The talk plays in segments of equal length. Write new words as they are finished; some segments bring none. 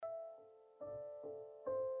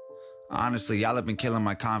Honestly, y'all have been killing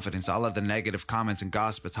my confidence. All of the negative comments and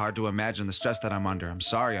gossip, it's hard to imagine the stress that I'm under. I'm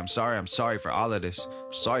sorry for all of this.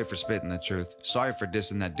 I'm sorry for spitting the truth. Sorry for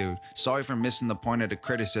dissing that dude. Sorry for missing the point of the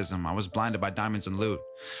criticism. I was blinded by diamonds and loot.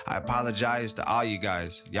 I apologize to all you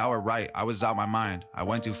guys. Y'all were right. I was out my mind. I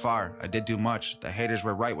went too far. I did too much. The haters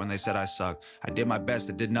were right when they said I sucked. I did my best.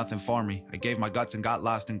 It did nothing for me. I gave my guts and got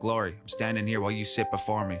lost in glory. I'm standing here while you sit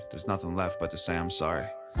before me. There's nothing left but to say I'm sorry.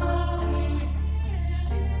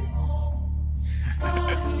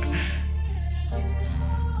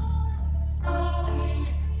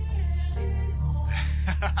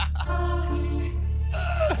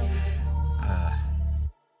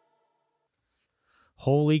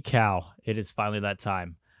 Holy cow, it is finally that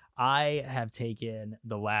time. I have taken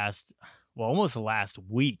almost the last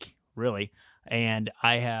week, really, and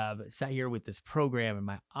I have sat here with this program and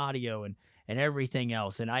my audio and everything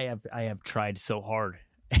else, and I have tried so hard,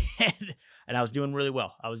 and I was doing really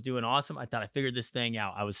well. I was doing awesome. I thought I figured this thing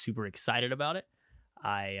out. I was super excited about it.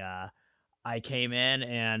 I came in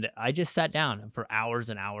and I just sat down for hours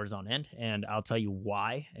and hours on end, and I'll tell you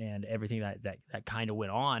why and everything that kind of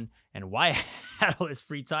went on and why I had all this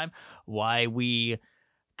free time, why we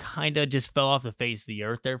kind of just fell off the face of the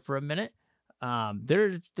earth there for a minute.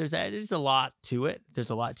 There's a lot to it. There's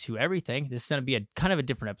a lot to everything. This is going to be a kind of a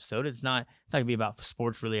different episode. It's not going to be about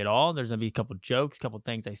sports really at all. There's going to be a couple jokes, a couple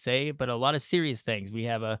things I say, but a lot of serious things. We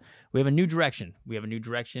have a new direction. We have a new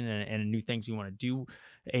direction and new things we want to do,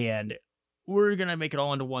 and we're going to make it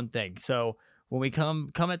all into one thing. So when we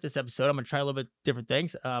come at this episode, I'm going to try a little bit different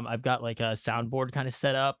things. I've got like a soundboard kind of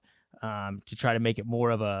set up to try to make it more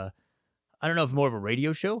of a, I don't know if more of a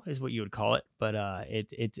radio show is what you would call it, but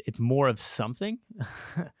it's more of something.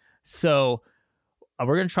 So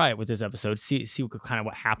we're going to try it with this episode, see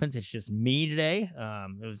what happens. It's just me today.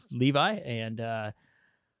 It was Levi, and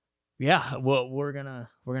we're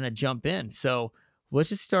going to jump in. So let's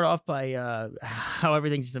just start off by how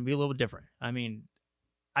everything's just going to be a little bit different. I mean,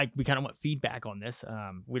 we kind of want feedback on this.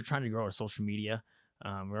 We're trying to grow our social media.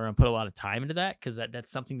 We're going to put a lot of time into that because that's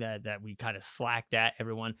something that we kind of slacked at,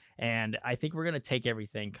 everyone. And I think we're going to take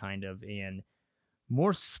everything kind of and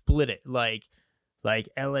more split it, like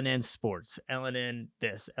LNN sports, LNN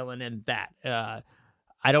this, LNN that.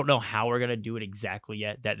 I don't know how we're going to do it exactly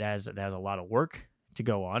yet. That has a lot of work to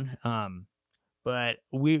go on. But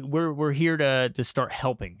we're here to start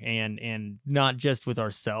helping and not just with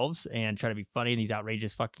ourselves and try to be funny and these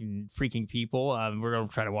outrageous fucking freaking people. We're going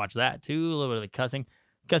to try to watch that too. A little bit of the cussing.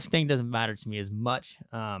 Cussing thing doesn't matter to me as much.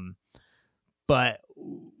 But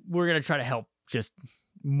we're going to try to help just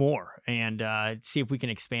more and see if we can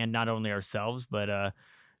expand not only ourselves, but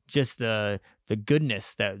just the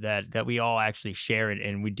goodness that we all actually share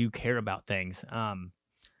and we do care about things.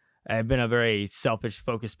 I've been a very selfish,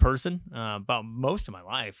 focused person about most of my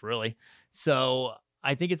life, really. So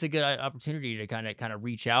I think it's a good opportunity to kind of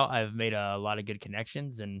reach out. I've made a lot of good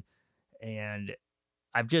connections, and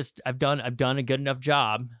I've done a good enough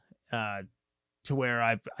job to where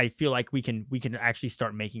I feel like we can actually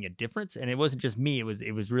start making a difference. And it wasn't just me;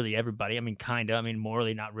 it was really everybody. I mean, kinda. I mean,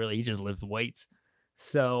 morally, not really. He just lifts weights.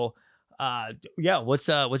 So. Let's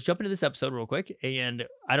jump into this episode real quick. And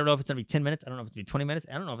I don't know if it's gonna be 10 minutes. I don't know if it's gonna be 20 minutes.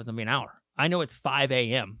 I don't know if it's gonna be an hour. I know it's 5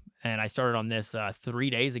 a.m. and I started on this 3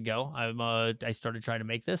 days ago. I started trying to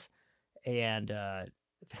make this, and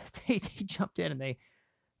they jumped in and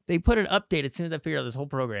they put an update as soon as I figured out this whole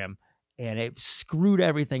program, and it screwed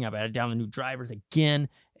everything up. I had down the new drivers again,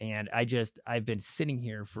 and I've been sitting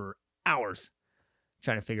here for hours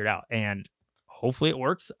trying to figure it out, and hopefully it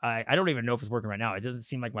works. I don't even know if it's working right now. It doesn't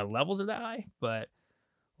seem like my levels are that high, but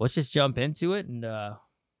let's just jump into it and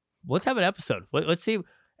let's have an episode. Let's see.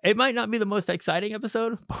 It might not be the most exciting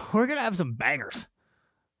episode, but we're going to have some bangers.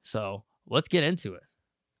 So let's get into it.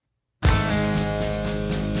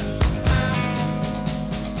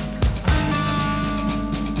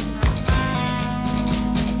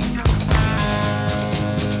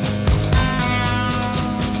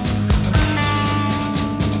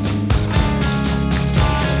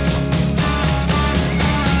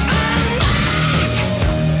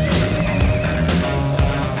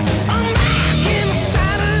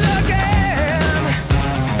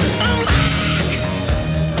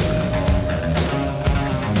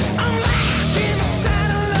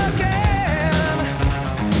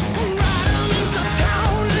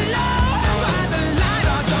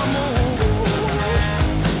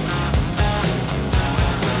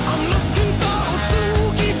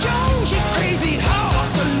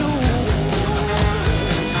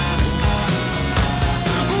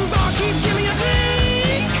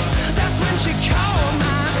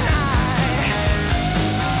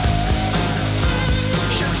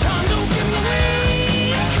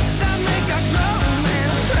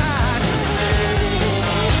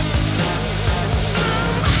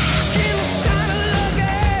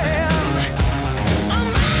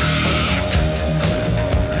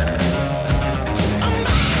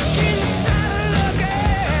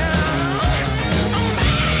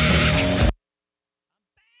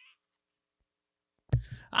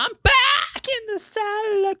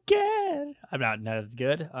 not as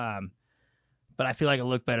good. But I feel like I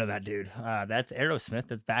look better than that dude. That's Aerosmith.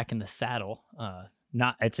 That's Back in the Saddle.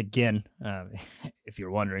 Not it's again, if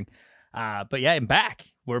you're wondering. But yeah, I'm back.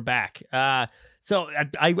 We're back. So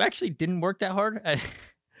I actually didn't work that hard.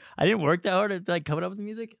 I didn't work that hard at like coming up with the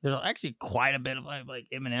music. There's actually quite a bit of like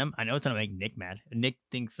Eminem. I know it's gonna make Nick mad. Nick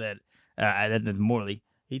thinks that that's Morley.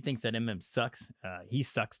 He thinks that Eminem sucks. He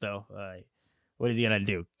sucks though. What is he gonna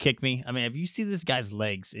do? Kick me? I mean, if you see this guy's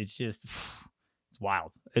legs, it's just it's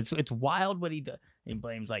wild. It's wild what he does. He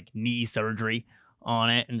blames like knee surgery on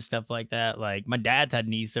it and stuff like that. Like my dad's had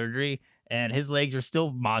knee surgery and his legs are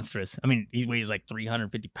still monstrous. I mean, he weighs like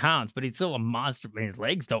 350 pounds, but he's still a monster. I mean, his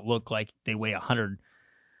legs don't look like they weigh 100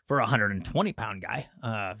 for a 120-pound guy.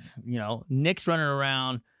 Nick's running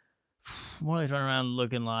around. Morley's running around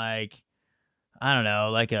looking like, I don't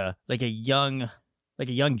know, like a young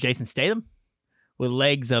Jason Statham with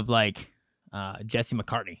legs of like Jesse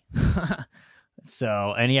McCartney.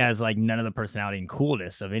 So, and he has like none of the personality and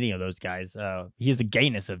coolness of any of those guys. He has the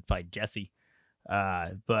gayness of like Jesse.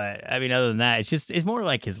 But I mean, other than that, it's more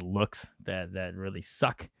like his looks that really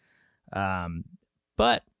suck.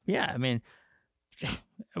 But yeah, I mean,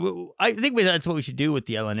 I think that's what we should do with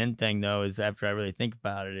the LNN thing though, is after I really think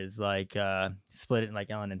about it, is like split it in like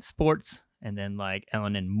LNN Sports and then like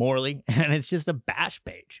LNN Morley, and it's just a bash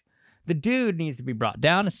page. The dude needs to be brought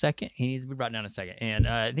down a second. He needs to be brought down a second. And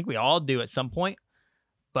I think we all do at some point.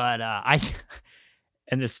 But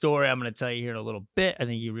and the story I'm going to tell you here in a little bit, I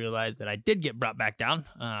think you realize that I did get brought back down.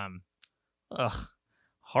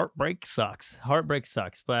 Heartbreak sucks.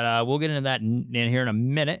 But we'll get into that in here in a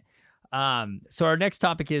minute. So our next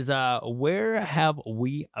topic is where have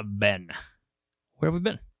we been? Where have we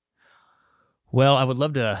been? Well, I would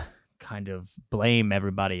love to kind of blame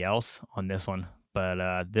everybody else on this one.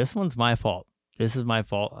 But this one's my fault. This is my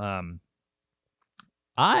fault.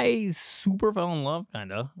 I super fell in love,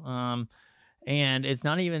 kind of. And it's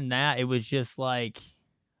not even that. It was just like,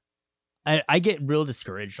 I get real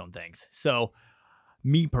discouraged on things. So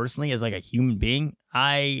me personally, as like a human being,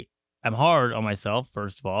 I am hard on myself,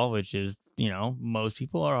 first of all, which is, most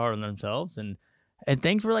people are hard on themselves. And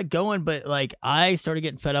things were like going, but like I started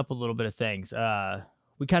getting fed up with a little bit of things.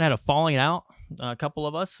 We kind of had a falling out, a couple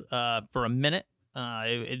of us, for a minute.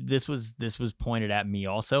 This was pointed at me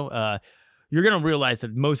also. You're gonna realize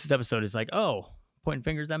that most of this episode is like, oh, pointing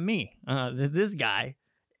fingers at me. This guy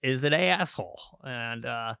is an asshole. And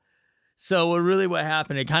so really what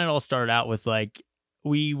happened, it kind of all started out with like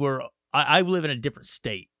I live in a different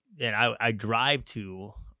state, and I drive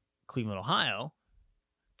to Cleveland, Ohio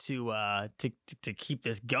to keep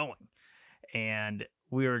this going. And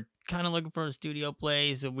we were kind of looking for a studio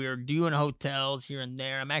place, and we were doing hotels here and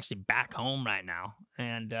there. I'm actually back home right now,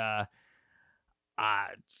 and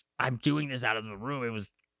I'm doing this out of the room. It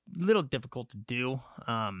was a little difficult to do,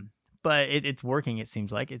 but it's working. It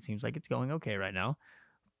seems like it's going okay right now.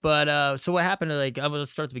 But so what happened? Like, I'm gonna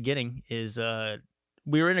start at the beginning. Is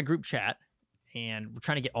we were in a group chat, and we're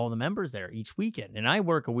trying to get all the members there each weekend. And I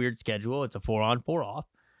work a weird schedule. It's a 4-on, 4-off,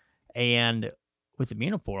 and with it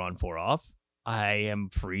being a 4-on, 4-off, I am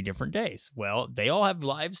free different days. Well, they all have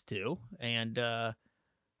lives too, and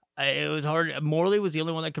it was hard. Morley was the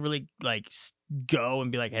only one that could really like go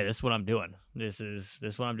and be like, "Hey, this is what I'm doing. This is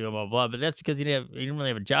what I'm doing." Blah blah. But that's because he didn't really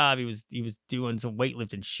have a job. He was doing some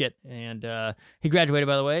weightlifting shit, and he graduated,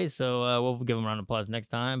 by the way. So we'll give him a round of applause next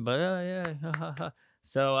time. But yeah,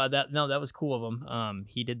 so that was cool of him.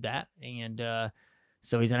 He did that, and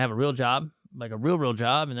so he's gonna have a real job. Like a real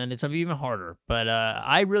job, and then it's gonna be even harder. But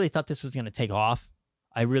I really thought this was gonna take off.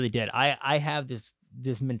 I really did. I have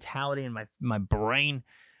this mentality in my brain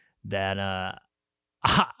that I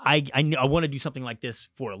want to do something like this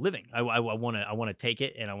for a living. I want to take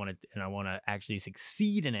it, and I want to actually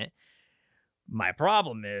succeed in it. My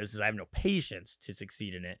problem is I have no patience to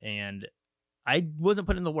succeed in it, and I wasn't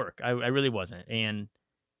putting in the work. I really wasn't. And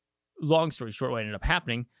long story short, what ended up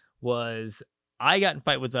happening was I got in a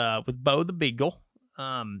fight with Bo the Beagle,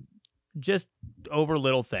 just over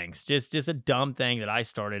little things, just a dumb thing that I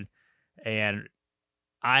started, and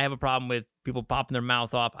I have a problem with people popping their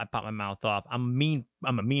mouth off. I pop my mouth off. I'm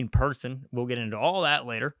a mean person. We'll get into all that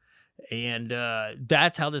later, and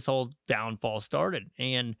that's how this whole downfall started.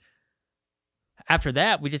 And after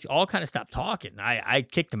that, we just all kind of stopped talking. I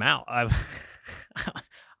kicked him out.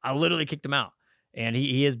 I literally kicked him out. And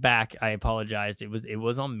he is back. I apologized. It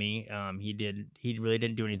was on me. He really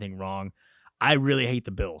didn't do anything wrong. I really hate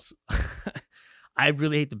the Bills. I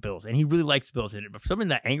really hate the Bills, and he really likes the Bills. But for something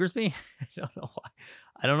that angers me,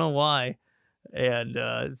 I don't know why.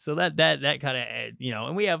 And so that kind of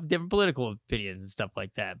and we have different political opinions and stuff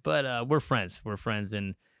like that. But we're friends. We're friends,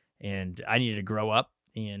 and and I needed to grow up.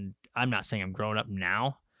 And I'm not saying I'm growing up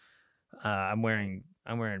now. I'm wearing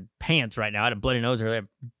pants right now. I had a bloody nose earlier. I have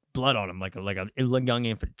blood on them like a young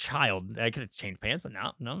infant child. I could have changed pants, but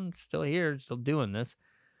now no, I'm still here, still doing this.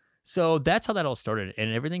 So that's how that all started,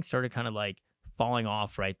 and everything started kind of like falling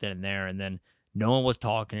off right then and there. And then no one was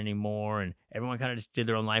talking anymore, and everyone kind of just did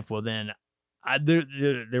their own life. Well, then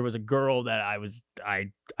there was a girl that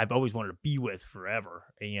I've always wanted to be with forever,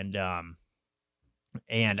 and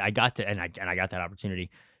I got to and I got that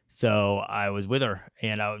opportunity. So I was with her,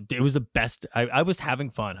 and it was the best. I was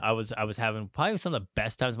having fun. I was having probably some of the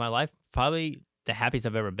best times of my life, probably the happiest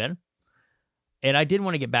I've ever been. And I did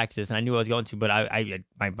want to get back to this, and I knew I was going to, but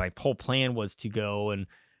my whole plan was to go and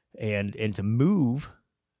to move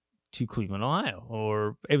to Cleveland, Ohio,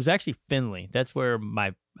 or it was actually Findlay. That's where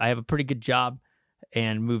I have a pretty good job,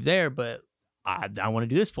 and move there. But I want to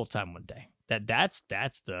do this full time one day. That's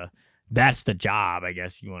the job, I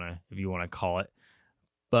guess if you want to call it.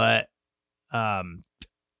 But I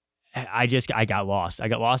got lost. I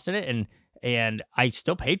got lost in it, and I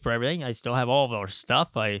still paid for everything. I still have all of our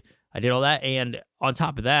stuff. I did all that, and on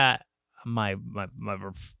top of that, my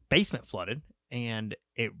basement flooded, and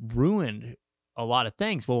it ruined a lot of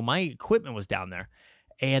things. Well, my equipment was down there,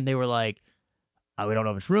 and they were like, "Oh, we don't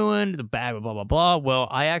know if it's ruined, the bag, blah, blah, blah." Well,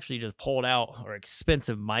 I actually just pulled out our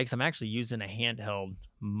expensive mics. I'm actually using a handheld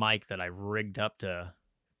mic that I rigged up to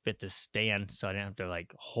fit this stand, so I didn't have to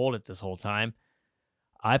like hold it this whole time.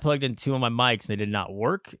 I plugged in two of my mics, and they did not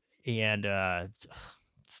work, and it's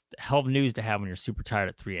hell of news to have when you're super tired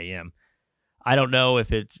at 3 a.m. I don't know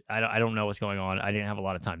if I don't know what's going on. I didn't have a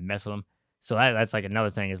lot of time to mess with them. So that's like another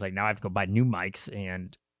thing is like now I have to go buy new mics,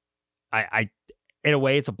 and I in a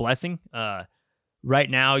way it's a blessing. Right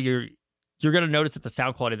now you're going to notice that the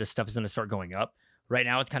sound quality of this stuff is going to start going up. Right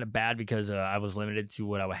now it's kind of bad because I was limited to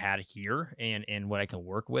what I had here and what I can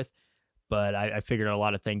work with. But I figured a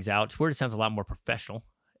lot of things out to where it sounds a lot more professional.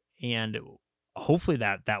 And hopefully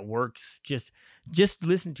that works. Just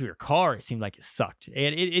listen to your car. It seemed like it sucked.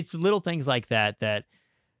 And it's little things like that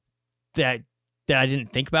I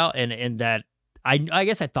didn't think about, and that I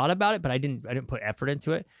guess I thought about it, but I didn't put effort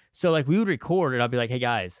into it. So like we would record and I'll be like, "Hey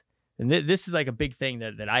guys," and this is like a big thing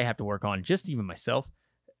that I have to work on, just even myself,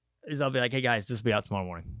 is I'll be like, "Hey guys, this will be out tomorrow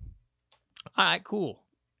morning." All right, cool.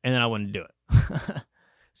 And then I wouldn't do it.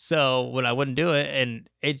 So when I wouldn't do it, and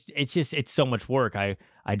it's so much work. I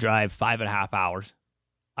drive 5.5 hours.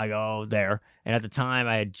 I go there, and at the time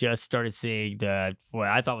I had just started seeing what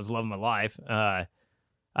I thought was love of my life.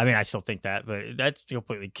 I mean, I still think that, but that's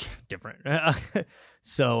completely different.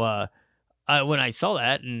 So when I saw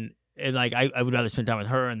that, and like I would rather spend time with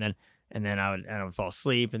her, and then I would fall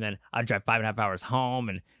asleep, and then I'd drive 5.5 hours home,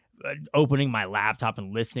 and opening my laptop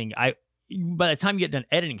and listening. By the time you get done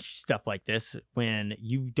editing stuff like this, when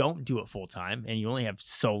you don't do it full time and you only have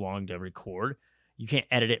so long to record, you can't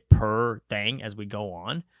edit it per thing as we go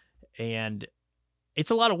on, and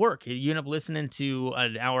it's a lot of work. You end up listening to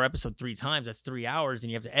an hour episode 3 times. That's 3 hours,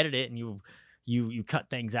 and you have to edit it, and you cut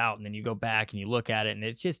things out, and then you go back and you look at it, and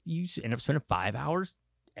it's just you end up spending 5 hours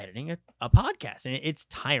editing a podcast, and it's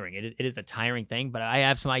tiring. It is a tiring thing, but I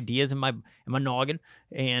have some ideas in my noggin,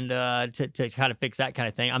 and to kind of fix that kind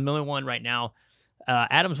of thing. I'm the only one right now.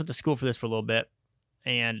 Adams went to school for this for a little bit,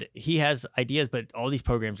 and he has ideas, but all these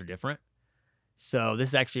programs are different. So this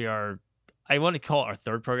is actually I want to call it our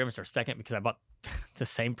third program. It's our second because I bought the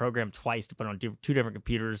same program twice to put on 2 different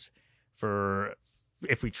computers for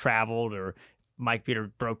if we traveled or my computer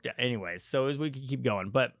broke down. Anyways, so as we could keep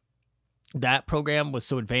going, but that program was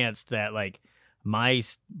so advanced that like my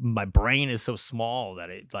brain is so small that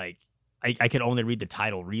it like I could only read the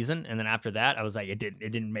title reason, and then after that I was like it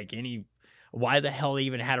didn't make any. Why the hell they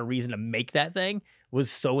even had a reason to make that thing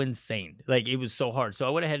was so insane. Like it was so hard. So I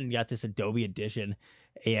went ahead and got this Adobe Edition,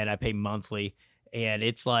 and I pay monthly, and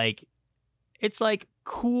it's like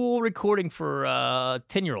cool recording for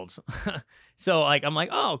 10-year-olds. So like I'm like,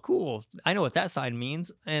 oh cool, I know what that sign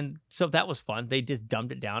means, and so that was fun. They just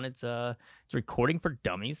dumbed it down. It's recording for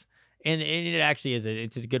dummies, and it actually is.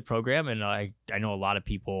 It's a good program, and I know a lot of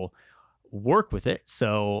people work with it.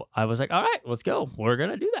 So I was like, all right, let's go. We're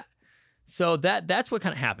gonna do that. So that's what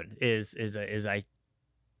kind of happened. Is I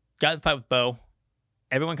got in a fight with Bo.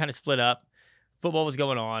 Everyone kind of split up. Football was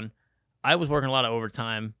going on. I was working a lot of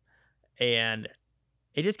overtime, and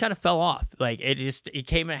it just kind of fell off. Like it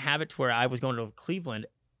came in a habit to where I was going to Cleveland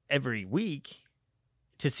every week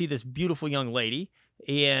to see this beautiful young lady,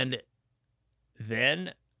 and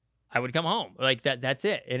then I would come home. Like that's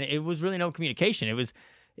it. And it was really no communication.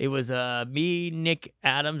 It was me, Nick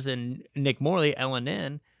Adams, and Nick Morley,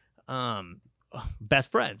 LNN,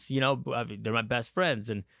 best friends. You know, I mean, they're my best friends,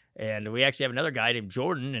 and And we actually have another guy named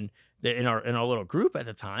Jordan, and in our little group at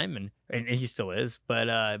the time, and he still is,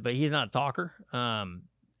 but he's not a talker.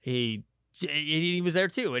 He was there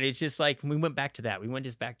too, and it's just like we went back to that. We went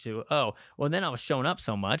just back to, oh well, then I was showing up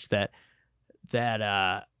so much that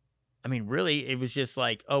I mean, really, it was just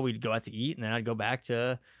like, oh, we'd go out to eat, and then I'd go back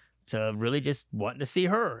to really just wanting to see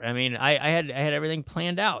her. I mean, I had everything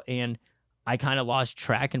planned out, and I kind of lost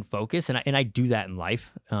track and focus, and I do that in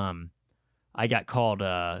life. I got called,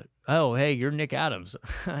 oh, hey, you're Nick Adams.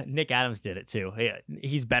 Nick Adams did it too.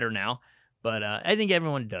 He's better now, but I think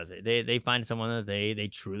everyone does it. They find someone that they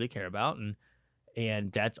truly care about,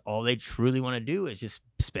 and that's all they truly want to do is just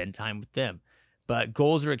spend time with them. But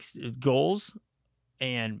goals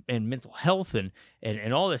and mental health and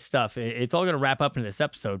all this stuff. It's all going to wrap up in this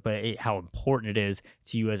episode, but how important it is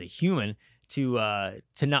to you as a human to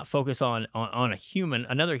not focus on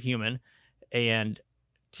another human, and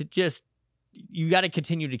to just, you got to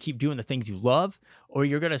continue to keep doing the things you love, or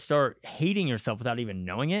you're going to start hating yourself without even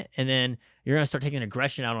knowing it. And then you're going to start taking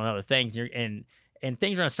aggression out on other things, and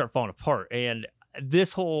things are going to start falling apart. And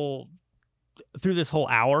through this whole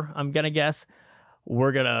hour, I'm going to guess,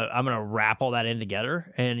 I'm gonna wrap all that in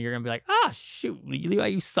together, and you're gonna be like, shoot, Levi,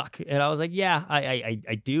 you suck. And I was like, yeah,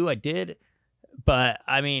 I did, but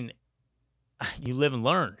I mean, you live and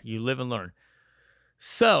learn.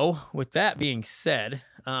 So with that being said,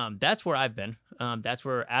 that's where I've been. That's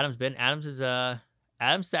where Adam's been.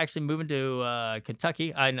 Adam's actually moving to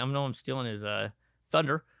Kentucky. I know I'm stealing his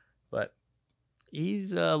thunder, but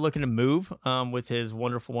he's looking to move with his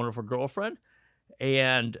wonderful girlfriend.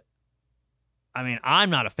 And I mean, I'm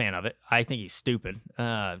not a fan of it. I think he's stupid.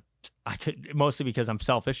 Mostly because I'm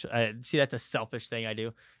selfish. See, that's a selfish thing I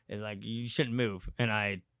do. Is like, you shouldn't move,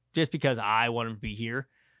 and just because I want him to be here,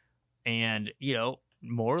 and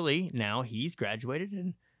morally now he's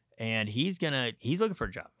graduated, and he's looking for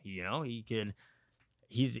a job.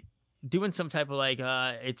 He's doing some type of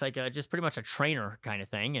it's like just pretty much a trainer kind of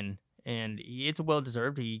thing, and it's well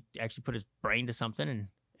deserved. He actually put his brain to something,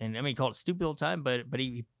 and I mean, he called it stupid all the time, but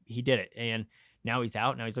he did it, and now he's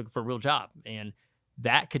out. Now he's looking for a real job, and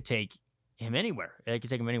that could take him anywhere.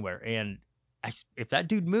 And if that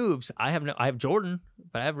dude moves, I have Jordan,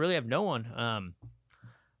 but I really have no one.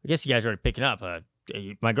 I guess you guys are already picking up.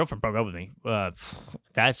 My girlfriend broke up with me.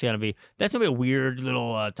 That's gonna be a weird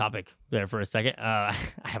little topic there for a second. I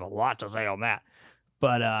have a lot to say on that,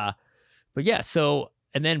 but yeah. So,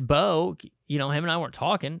 and then Bo, him and I weren't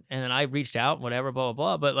talking, and then I reached out, whatever, blah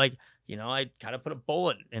blah blah. But I kind of put a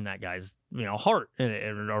bullet in that guy's, heart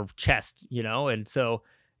or chest, and so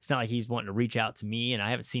it's not like he's wanting to reach out to me, and I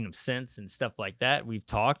haven't seen him since and stuff like that. We've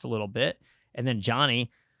talked a little bit, and then Johnny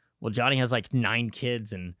has like 9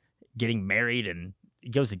 kids and getting married, and he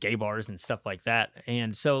goes to gay bars and stuff like that,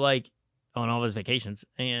 and so on all his vacations,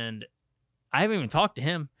 and I haven't even talked to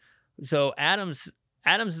him. So Adams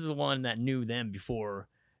is the one that knew them before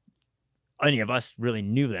any of us really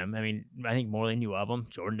knew them. I mean, I think Morley knew of them.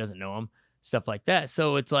 Jordan doesn't know them, stuff like that.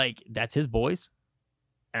 So it's like, that's his boys,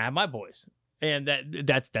 and I have my boys, and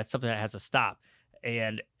that's something that has to stop.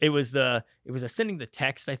 And it was sending the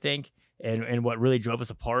text, I think, and what really drove us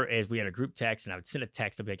apart is we had a group text, and I would send a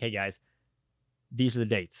text. I'd be like, hey guys, these are the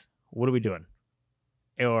dates. What are we doing?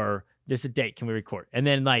 Or this is a date. Can we record? And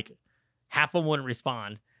then half of them wouldn't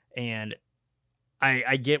respond, and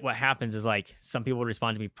I get what happens is some people would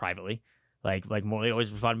respond to me privately. Like Morley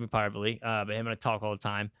always responded to me privately, but him and I talk all the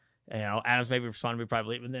time. Adams maybe responded to me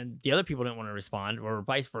privately, but then the other people didn't want to respond, or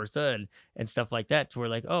vice versa, and stuff like that. To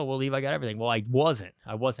where oh, well, Levi got everything. Well, I wasn't,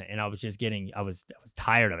 and I was just I was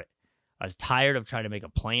tired of it. I was tired of trying to make a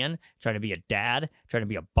plan, trying to be a dad, trying to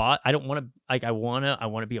be a boss. I don't want to I want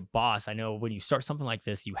to be a boss. I know when you start something like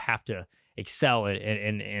this, you have to excel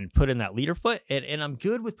and put in that leader foot, and I'm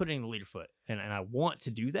good with putting in the leader foot, and I want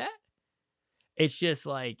to do that. It's just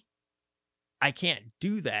I can't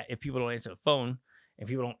do that if people don't answer the phone and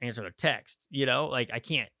people don't answer the text. I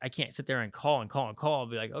can't sit there and call and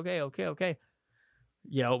be like, okay.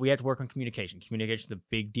 We have to work on communication. Communication is a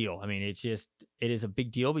big deal. I mean, it is a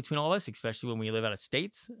big deal between all of us, especially when we live out of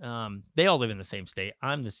states. They all live in the same state.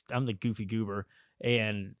 I'm the goofy goober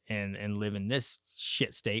and live in this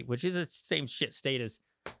shit state, which is the same shit state as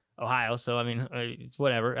Ohio. So I mean, it's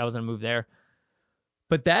whatever. I was gonna move there,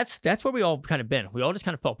 but that's where we all kind of been. We all just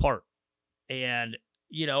kind of fell apart. And,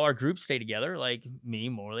 our group stayed together, like me,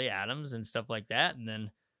 Morley, Adams, and stuff like that.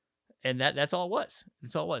 And that's all it was.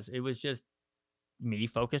 That's all it was. It was just me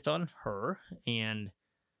focused on her, and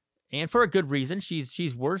for a good reason.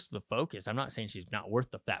 She's worth the focus. I'm not saying she's not worth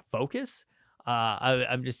that focus.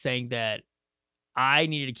 I'm just saying that I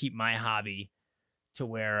needed to keep my hobby to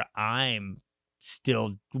where I'm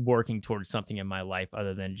still working towards something in my life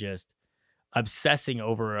other than just obsessing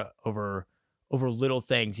over little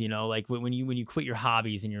things, like when you quit your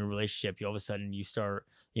hobbies in your relationship, you all of a sudden you start,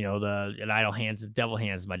 an idle hands, the devil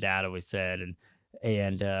hands, my dad always said,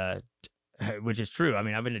 and which is true. I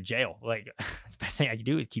mean, I've been to jail. Like the best thing I can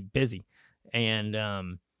do is keep busy, and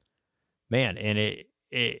man, and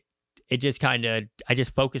it just kind of, I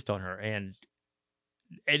just focused on her, and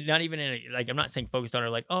not even like, I'm not saying focused on her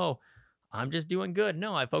like, oh, I'm just doing good.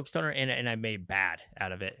 No, I focused on her, and I made bad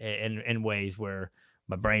out of it in ways where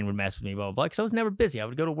my brain would mess with me, blah, blah, blah. Because I was never busy. I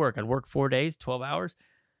would go to work. I'd work 4 days, 12 hours,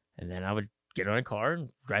 and then I would get on a car and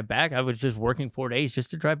drive back. I was just working 4 days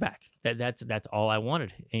just to drive back. That's all I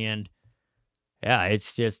wanted. And yeah,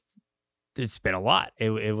 it's been a lot.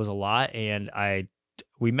 It was a lot, and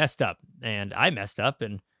we messed up, and I messed up,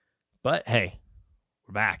 but hey,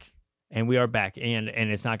 we're back, and we are back, and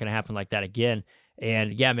it's not going to happen like that again.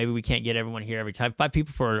 And yeah, maybe we can't get everyone here every time. 5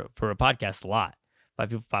 people for a podcast is a lot. 5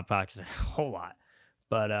 people, 5 podcasts is a whole lot.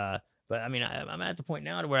 But I mean, I'm at the point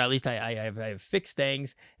now where at least I have fixed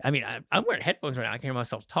things. I mean, I'm wearing headphones right now. I can hear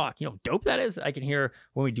myself talk. You know, dope that is. I can hear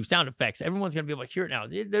when we do sound effects. Everyone's gonna be able to hear it now.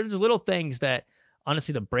 There's little things that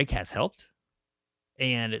honestly the break has helped.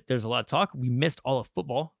 And there's a lot of talk. We missed all of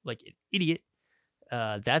football like an idiot.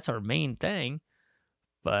 That's our main thing.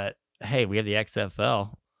 But hey, we have the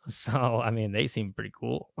XFL. So I mean, they seem pretty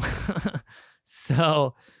cool.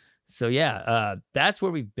 So yeah, that's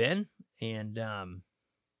where we've been. And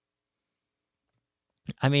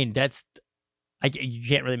I mean, you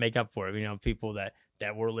can't really make up for it. People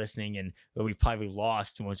that were listening and we probably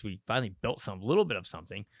lost once we finally built a little bit of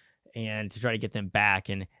something, and to try to get them back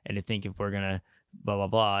and to think if we're gonna blah blah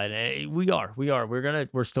blah. And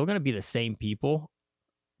we're still gonna be the same people,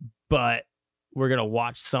 but we're gonna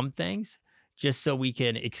watch some things just so we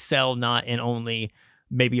can excel, not in only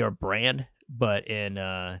maybe our brand, but in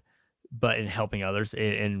helping others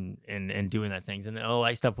and doing that things. And all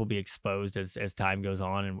that stuff will be exposed as time goes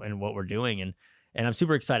on and what we're doing. And I'm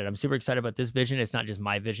super excited. I'm super excited about this vision. It's not just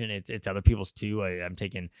my vision. It's other people's too. I'm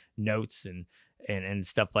taking notes and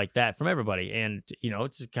stuff like that from everybody. And,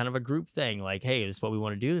 it's kind of a group thing. Like, hey, this is what we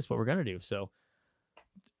want to do. This is what we're going to do. So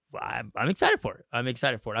I'm excited for it.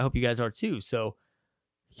 I hope you guys are too. So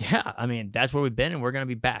yeah, I mean, that's where we've been, and we're going to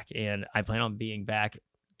be back. And I plan on being back.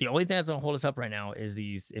 The only thing that's going to hold us up right now is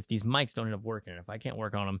if these mics don't end up working. If I can't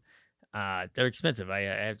work on them, they're expensive. I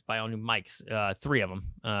have to buy all new mics, 3 of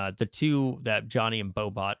them. The 2 that Johnny and Bo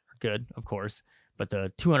bought are good, of course, but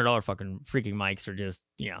the $200 fucking freaking mics are just,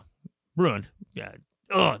 ruined. Yeah.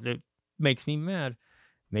 That makes me mad.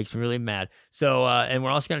 Makes me really mad. So, and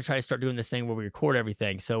we're also going to try to start doing this thing where we record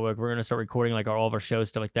everything. So we're going to start recording like all of our shows,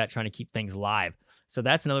 stuff like that, trying to keep things live. So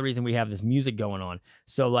that's another reason we have this music going on.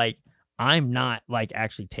 So like, I'm not like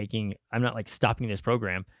stopping this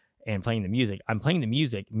program and playing the music. I'm playing the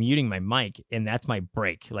music, muting my mic, and that's my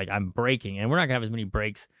break. Like I'm breaking, and we're not gonna have as many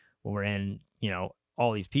breaks when we're in,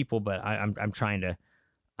 all these people. But I'm trying to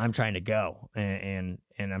go, and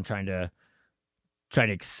I'm trying to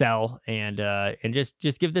excel and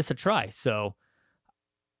just give this a try. So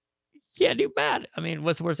yeah, do bad. I mean,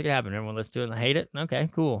 what's the worst that could happen? Everyone listen to it and hate it. Okay,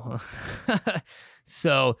 cool.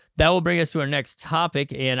 So that will bring us to our next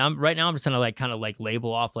topic. And right now I'm just gonna kind of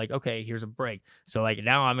label off like, okay, here's a break. So like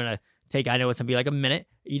now I'm gonna I know it's gonna be like a minute.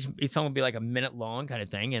 Each song will be like a minute long kind of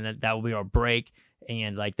thing, and that will be our break.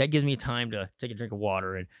 And like that gives me time to take a drink of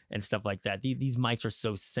water and stuff like that. These mics are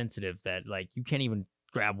so sensitive that like you can't even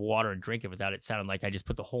grab water and drink it without it sounding like I just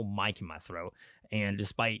put the whole mic in my throat. And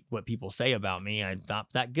despite what people say about me, I'm not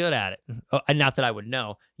that good at it. And not that I would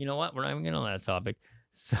know. You know what? We're not even getting on that topic.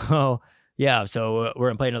 So yeah, so we're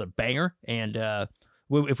gonna play another banger. And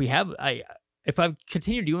if I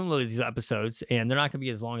continue doing these episodes, and they're not gonna be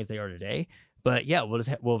as long as they are today, but yeah,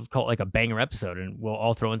 we'll call it like a banger episode, and we'll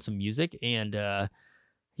all throw in some music, and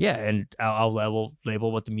yeah, and I'll label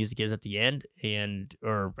what the music is at the end,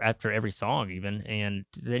 or after every song even, and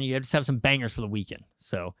then you just have some bangers for the weekend.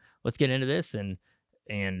 So let's get into this and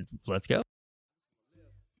let's go.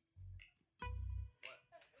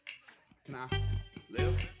 Can I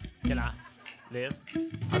live? Can I live?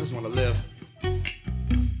 I just want to live.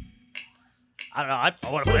 I don't know. I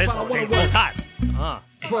want to play this all the time.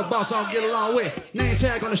 For a boss I don't get along with, name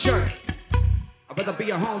tag on the shirt. I'd rather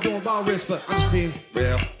be at home doing ball risks, but I'm just being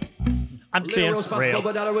real. I'm just being real.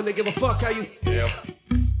 But I don't really give a fuck how you feel.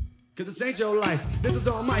 Cause this ain't your life, this is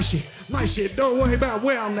all my shit. My shit, don't worry about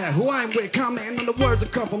where I'm at, who I'm with. Comment on the words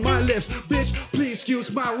that come from my lips. Bitch, please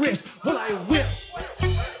excuse my wrist while I whip.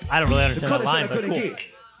 I don't really understand the that line, I but couldn't cool.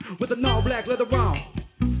 Get with the no black leather on.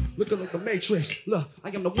 looking like the Matrix. Look, I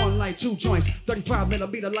am the one like 2 joints,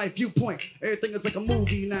 35mm life viewpoint. Everything is like a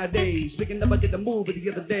movie nowadays. Speaking of, I did a movie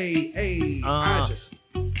the other day. Hey, I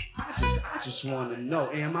just want to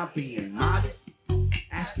know, am I being modest?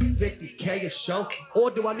 Asking 50K a show,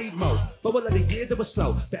 or do I need more? But all of the years it was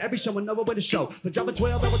slow. For every show, I know what to show. For dropping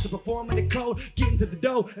 12 hours to perform in the code, getting to the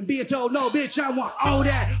dough, and being told, no, bitch, I want all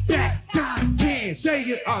that back times 10. Say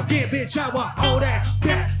it again, bitch, I want all that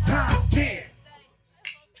back times 10.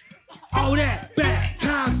 All that back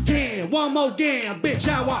times 10. One more again,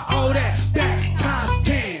 bitch, I want all that back times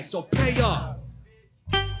 10. So pay up.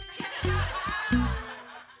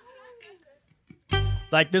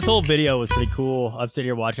 Like, this whole video was pretty cool. I'm sitting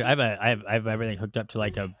here watching. I have everything hooked up to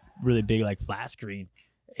like a really big like flat screen,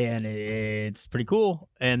 and it's pretty cool.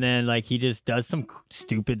 And then like he just does some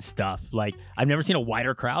stupid stuff. Like, I've never seen a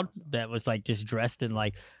wider crowd that was like just dressed in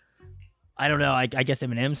like, I don't know. I guess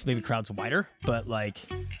Eminem's maybe crowd's wider, but like,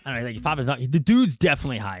 I don't know. Like, his pop is not. The dude's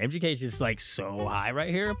definitely high. MGK is just like so high right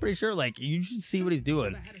here. I'm pretty sure. Like, you should see what he's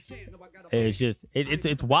doing. It's just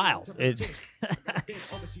it's wild. It's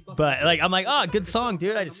but like, I'm like, oh, good song,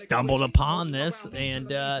 dude. I just stumbled upon this, and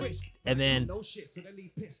then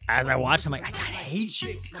as I watch, I'm like, I kind of hate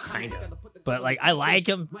you, kind of. But like, I like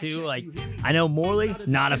him too. Like, I know Morley,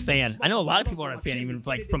 not a fan. I know a lot of people aren't a fan, even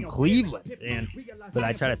like from Cleveland. But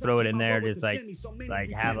I try to throw it in there, just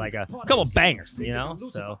like have like a couple bangers, you know.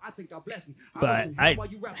 So, but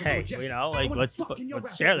hey, you know, like let's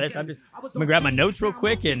share this. I'm gonna grab my notes real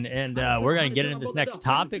quick, and we're gonna get into this next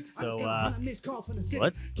topic. So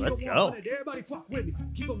let's go. Everybody fuck with me.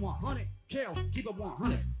 Keep it 100. Kel, keep it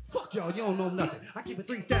 100. Fuck y'all, you don't know nothing. I keep it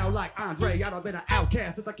 3,000 like Andre. I done been an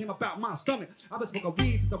outcast since I came about my stomach. I been smoking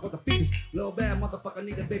weed since I was a fetus. Little bad motherfucker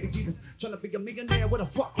need a baby Jesus. Trying to be a millionaire with a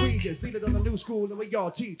fuck Regis. Lead it on the new school and we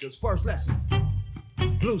y'all teachers. First lesson.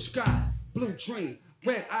 Blue skies, blue dream.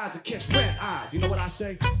 Red eyes and catch red eyes. You know what I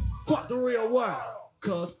say? Fuck the real world.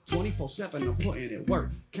 Cause 24/7 I'm putting in work.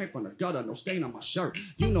 Came from the gutter, no stain on my shirt.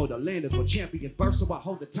 You know the land is where champions birth, so I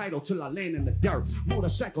hold the title till I land in the dirt.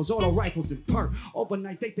 Motorcycles, auto rifles, and perk.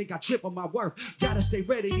 Overnight they think I trip on my worth. Gotta stay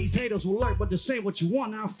ready, these haters will lurk, but to say what you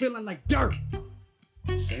want, now I'm feeling like dirt.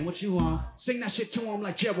 Say what you want, sing that shit to him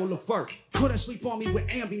like Gerald Lefert. Couldn't sleep on me with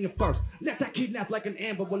Ambien first. Left that kidnap like an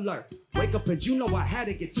Amber Alert. Wake up and you know I had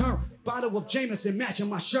to get turned. Bottle of Jameson matching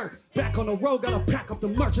my shirt. Back on the road, gotta pack up the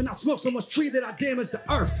merch. And I smoke so much tree that I damage the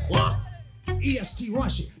earth. What? EST run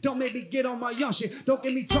shit. Don't make me get on my young shit. Don't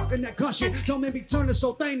get me talking that gun shit. Don't make me turn this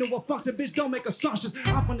whole thing to a function. Bitch, don't make assumptions.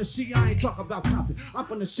 I'm from the C, I ain't talking about Compton. I'm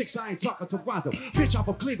from the 6, I ain't talking Toronto. Bitch, I'm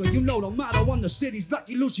from Cleveland. You know the motto. I'm the city's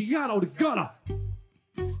Lucky Luciano, the gunner.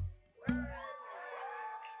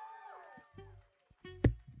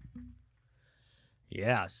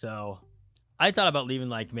 Yeah, so I thought about leaving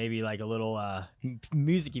like maybe like a little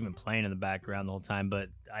music even playing in the background the whole time, but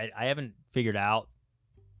I haven't figured out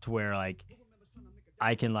to where like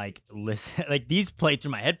I can like listen, like these play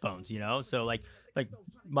through my headphones, you know? So like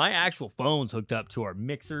my actual phone's hooked up to our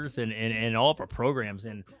mixers and all of our programs,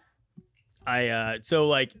 and so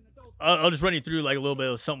like I'll just run you through like a little bit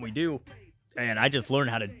of something we do, and I just learned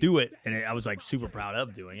how to do it, and I was like super proud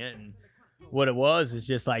of doing it. And what it was is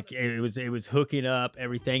just like it was hooking up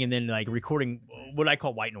everything and then like recording what I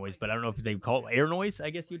call white noise, but I don't know if they call it air noise, I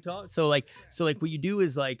guess you'd call it. So like what you do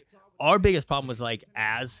is like our biggest problem was like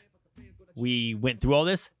as we went through all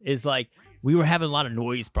this is like we were having a lot of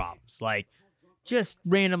noise problems, like just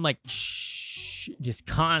random like shh, just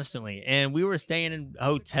constantly. And we were staying in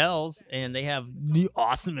hotels and they have the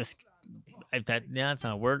awesomest, if that's not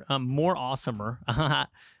a word, more awesomer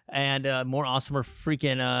and more awesomer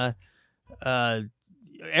freaking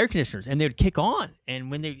air conditioners, and they would kick on, and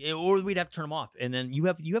when or we'd have to turn them off, and then you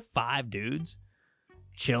have 5 dudes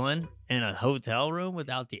chilling in a hotel room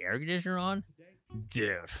without the air conditioner on,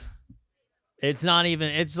 dude. It's not even.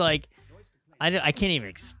 It's like I can't even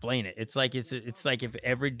explain it. It's like it's like if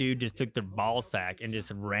every dude just took their ball sack and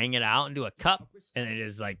just wrang it out into a cup, and it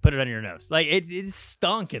just like put it on your nose. Like it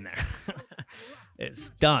stunk in there. It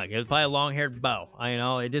stunk. It was probably a long-haired beau. I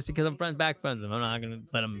know it just because I'm back friends with him. I'm not gonna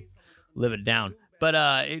let him live it down. But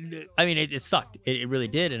it sucked. It really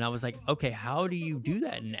did. And I was like, okay, how do you do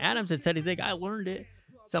that? And Adams had said, he's like, I learned it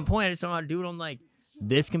at some point. I just don't know how to do it on like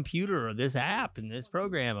this computer or this app and this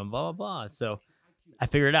program and blah blah blah. So I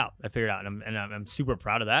figured it out. And I'm super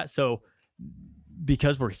proud of that. So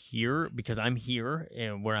because I'm here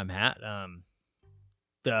and where I'm at,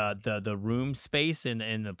 the room space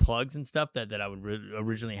and the plugs and stuff that I would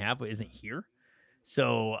originally have isn't here.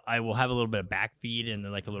 So I will have a little bit of backfeed and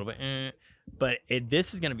then like a little bit, but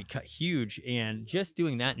this is going to be cut huge. And just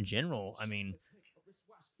doing that in general, I mean,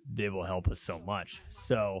 they will help us so much.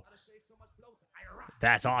 So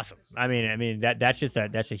that's awesome. I mean that's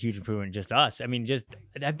a huge improvement. Just us. I mean, just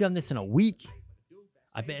I've done this in a week.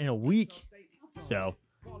 I've been in a week. So,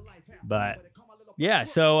 but yeah.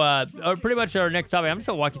 So pretty much our next topic. I'm just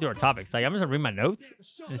gonna walk you through our topics. Like I'm just gonna read my notes.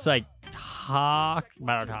 It's like talk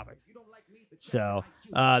about our topics. So,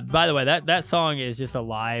 by the way, that song is just a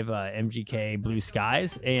live MGK Blue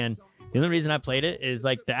Skies, and the only reason I played it is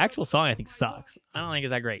like the actual song I think sucks. I don't think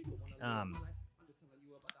it's that great.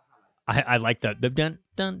 I like the dun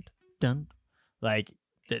dun dun, like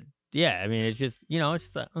the yeah. I mean, it's just it's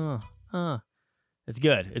just like it's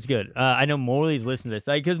good. It's good. I know Morley's listening to this,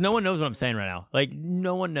 like, because no one knows what I'm saying right now. Like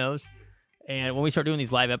no one knows. And when we start doing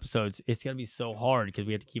these live episodes, it's gonna be so hard because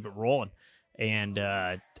we have to keep it rolling, and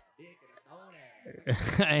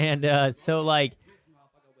so like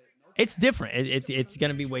it's different. It's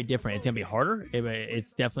gonna be way different. It's gonna be harder.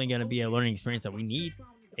 It's definitely gonna be a learning experience that we need.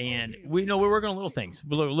 And we know we're working on little things,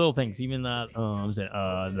 even the and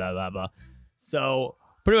blah blah blah. So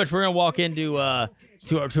pretty much we're gonna walk into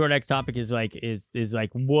to our next topic is like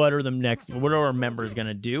what are our members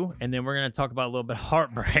gonna do, and then we're gonna talk about a little bit of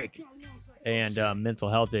heartbreak and mental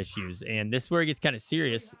health issues, and this is where it gets kind of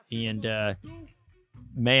serious. And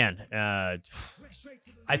man,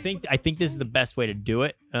 I think this is the best way to do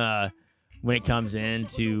it when it comes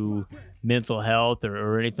into mental health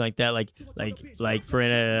or anything like that. Like for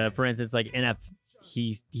instance, like NF,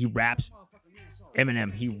 he raps.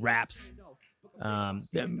 Eminem, he raps.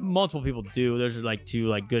 Multiple people do. Those are like two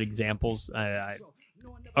like good examples.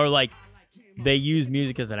 Or like they use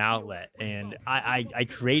music as an outlet, and I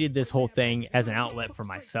created this whole thing as an outlet for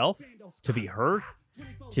myself to be heard,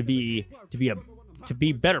 to be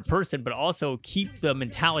a better person, but also keep the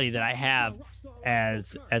mentality that I have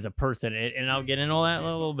as a person. And I'll get into all that in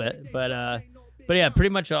a little bit, but yeah, pretty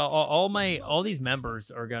much all these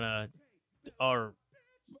members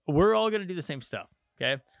we're all gonna do the same stuff.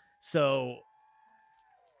 Okay, so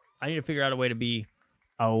I need to figure out a way to be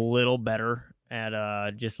a little better at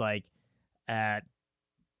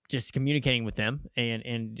just communicating with them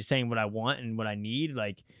and just saying what I want and what I need,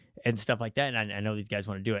 like, and stuff like that. And I know these guys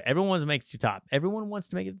want to do it. Everyone wants to make it to the top. Everyone wants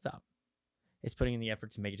to make it to the top. It's putting in the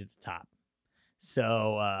effort to make it to the top.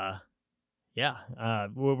 So,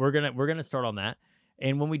 we're gonna start on that.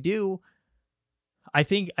 And when we do, I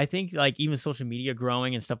think like even social media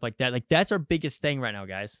growing and stuff like that, like that's our biggest thing right now,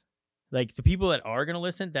 guys. Like the people that are gonna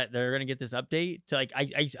listen, that they're gonna get this update. To like,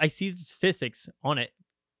 I see the statistics on it.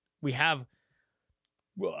 We have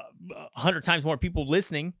 100 times more people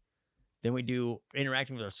listening than we do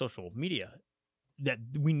interacting with our social media. That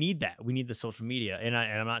we need that. We need the social media, and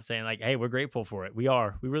I'm not saying like, hey, we're grateful for it. We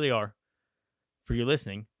really are for you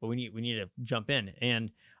listening, but we need to jump in.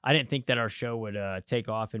 And I didn't think that our show would take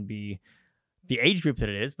off and be the age group that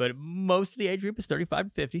it is, but most of the age group is 35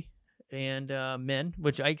 to 50, and men,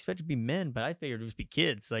 which I expect to be men, but I figured it would just be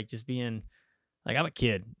kids, like just being like I'm a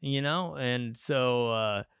kid, and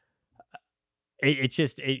so.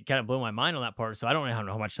 It kind of blew my mind on that part. So I don't know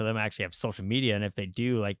how much of them actually have social media. And if they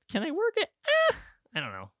do, like, can I work it? I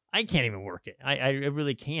don't know. I can't even work it. I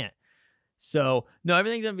really can't. So no,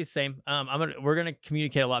 everything's going to be the same. We're going to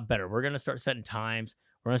communicate a lot better. We're going to start setting times.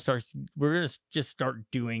 We're going to just start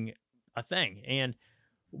doing a thing. And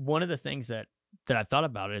one of the things that I thought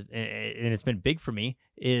about it, and it's been big for me,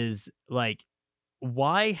 is like,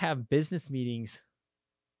 why have business meetings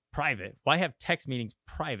private? Why have text meetings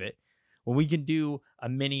private? When we can do a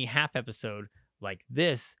mini half episode like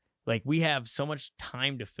this, like we have so much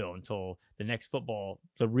time to fill until the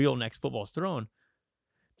real next football is thrown,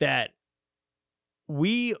 that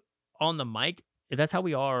we on the mic, that's how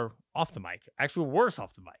we are off the mic. Actually, we're worse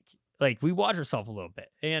off the mic. Like we watch ourselves a little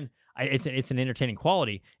bit, and it's an entertaining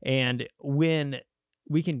quality. And when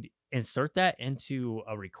we can insert that into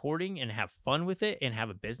a recording and have fun with it and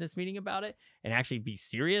have a business meeting about it and actually be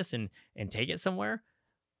serious and take it somewhere,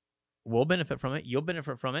 we'll benefit from it. You'll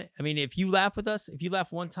benefit from it. I mean, if you laugh with us, if you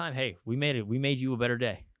laugh one time, hey, we made it. We made you a better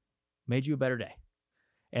day. Made you a better day.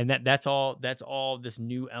 And that's all this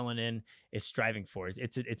new LNN is striving for.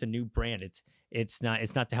 It's a new brand. It's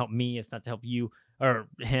not to help me. It's not to help you or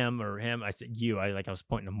him. I said you. I was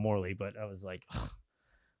pointing to Morley, but I was like, ugh,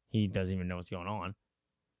 he doesn't even know what's going on.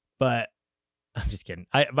 But I'm just kidding.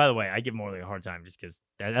 By the way, I give Morley a hard time just because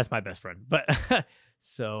that's my best friend. But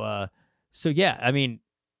so yeah, I mean,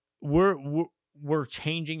 we're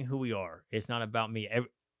changing who we are. It's not about me.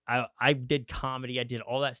 I did comedy. I did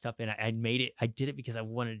all that stuff, and I did it because I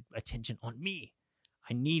wanted attention on me.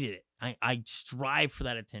 I needed it. I strive for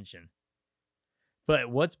that attention.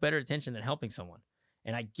 But what's better attention than helping someone?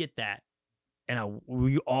 And I get that, and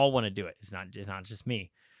we all want to do it. It's not just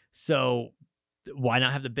me. So why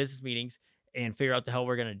not have the business meetings and figure out the hell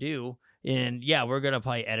we're going to do? And yeah, we're going to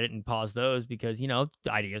probably edit and pause those because, you know,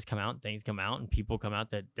 the ideas come out, things come out, and people come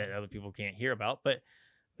out that other people can't hear about. But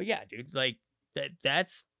yeah, dude, like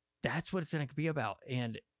that's what it's going to be about.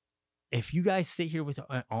 And if you guys sit here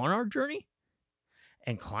on our journey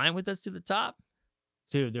and climb with us to the top,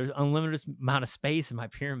 dude, there's unlimited amount of space in my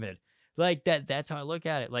pyramid. Like that's how I look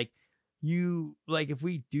at it. Like if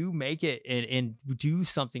we do make it and do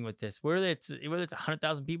something with this, whether it's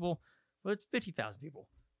 100,000 people, whether it's 50,000 people,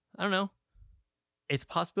 I don't know. It's a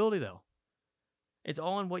possibility though. It's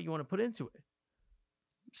all in what you want to put into it.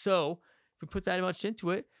 So if we put that much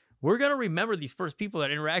into it, we're going to remember these first people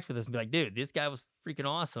that interact with us and be like, dude, this guy was freaking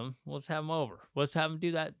awesome. Let's have him over. Let's have him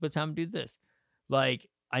do that. Let's have him do this. Like,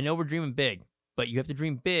 I know we're dreaming big, but you have to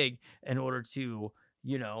dream big in order to,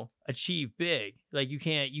 you know, achieve big. Like you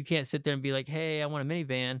can't sit there and be like, hey, I want a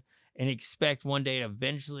minivan and expect one day to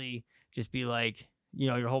eventually just be like, you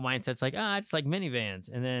know, your whole mindset's like, I just like minivans.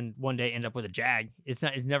 And then one day end up with a Jag. It's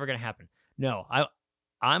never going to happen. No,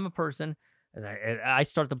 I'm a person and I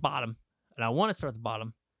start at the bottom and I want to start at the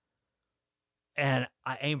bottom and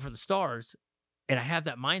I aim for the stars and I have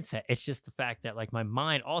that mindset. It's just the fact that like my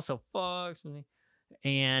mind also fucks with me.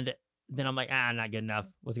 And then I'm like, not good enough.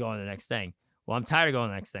 Let's go on to the next thing. Well, I'm tired of going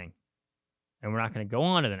to the next thing. And we're not going to go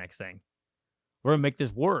on to the next thing. We're going to make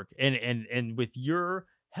this work. And with your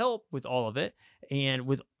help with all of it, and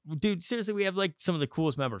with, dude, seriously, we have like some of the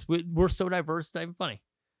coolest members. We're so diverse, it's not even funny.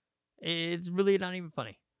 It's really not even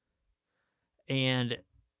funny. And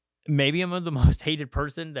maybe I'm the most hated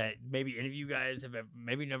person that maybe any of you guys have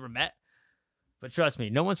maybe never met. But trust me,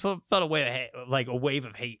 no one's felt a wave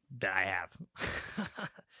of hate that I have.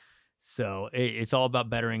 So it's all about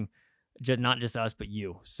bettering, not just us, but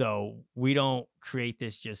you. So we don't create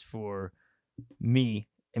this just for me.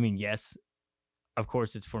 I mean, yes, of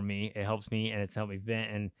course it's for me. It helps me and it's helped me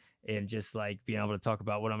vent and just like being able to talk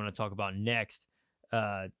about what I'm going to talk about next.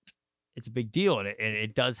 It's a big deal and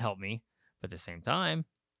it does help me. But at the same time,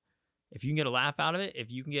 if you can get a laugh out of it, if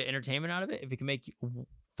you can get entertainment out of it, if it can make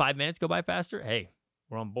 5 minutes go by faster, hey,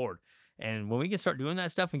 we're on board. And when we can start doing that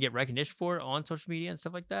stuff and get recognition for it on social media and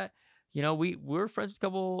stuff like that, you know, we're friends with a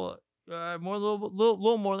couple,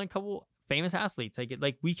 little more than a couple famous athletes.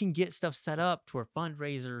 Like we can get stuff set up to our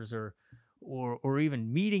fundraisers or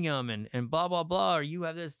even meeting them and blah blah blah. Or you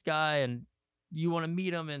have this guy and you want to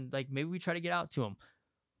meet him and like maybe we try to get out to him.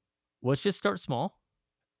 Let's just start small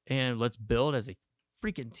and let's build as a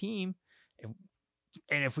freaking team.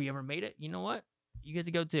 And if we ever made it, you know what? You get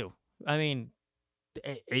to go too. I mean,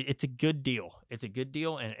 it's a good deal. It's a good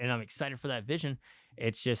deal. And I'm excited for that vision.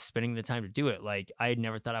 It's just spending the time to do it. Like I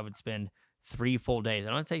never thought I would spend 3 full days. I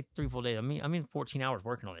don't say 3 full days. I mean 14 hours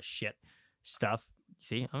working on this shit stuff.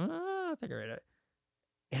 See, I'll take it right out.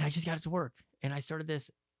 And I just got it to work. And I started this.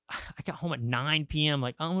 I got home at 9 p.m.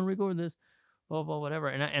 Like, I'm going to record this. Blah, blah, whatever.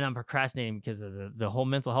 And I'm procrastinating because of the whole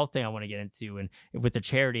mental health thing I want to get into and with the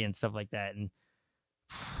charity and stuff like that. And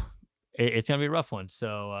it's going to be a rough one.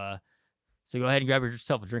 So go ahead and grab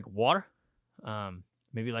yourself a drink of water.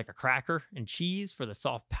 Maybe like a cracker and cheese for the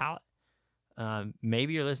soft palate.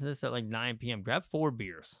 Maybe you're listening to this at like 9 p.m. Grab 4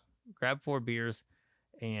 beers.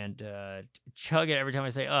 And chug it every time I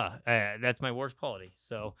say, that's my worst quality.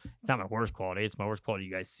 So it's not my worst quality. It's my worst quality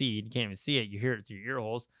you guys see. You can't even see it. You hear it through your ear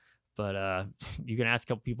holes. But you can ask a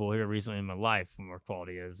couple people here recently in my life what my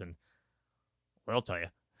quality is, and they'll tell you.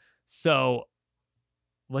 So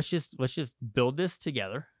let's just build this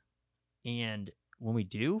together. And when we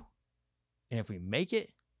do, and if we make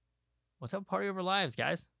it, let's have a party of our lives,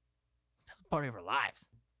 guys. Let's have a party of our lives.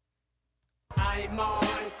 I'm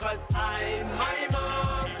on, cause I'm my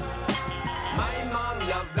mom. My mom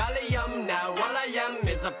loved Valium. Now all I am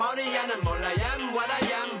is a party animal. I am what I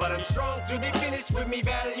am, but I'm strong to be finished with me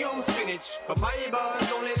Valium spinach. But my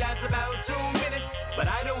buzz only lasts about 2 minutes. But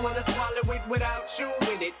I don't wanna swallow it without you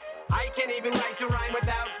in it. I can't even write a rhyme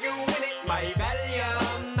without you in it. My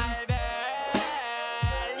Valium, my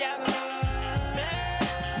Valium.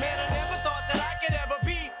 Man, I never thought that I could ever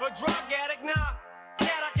be a drug addict. Nah,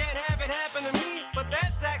 yet I can't have it happen to me. But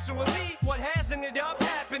that's actually what has ended up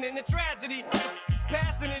happening. A tragedy,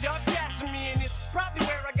 passing it up, catching me. And it's probably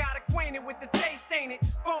where I got acquainted with the taste, ain't it?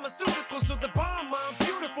 Pharmaceuticals are the bomb, mom,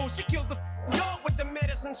 beautiful. She killed the dog with the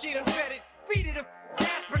medicine, she done fed it. Feed it a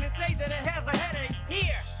aspirin and say that it has a headache.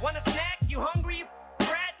 Here, want a snack? You hungry, you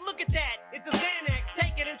brat? Look at that, it's a Xanax.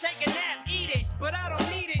 Take it and take a nap, eat it. But I don't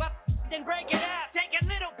need it, well, then break it out. Take a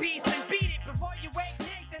little piece and beat it before you wake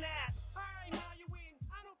Nathan out. Alright, now you win.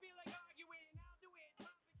 I don't feel like arguing. I'll do it.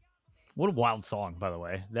 What a wild song, by the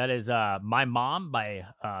way. That is My Mom by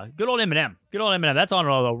good old Eminem. Good old Eminem. That's on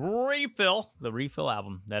the Refill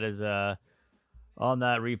album. That is on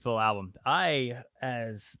that Refill album.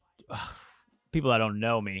 As people that don't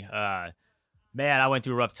know me, man, I went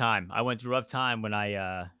through a rough time. When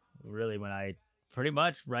I pretty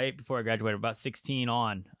much right before I graduated, about 16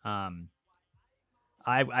 on.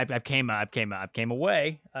 I came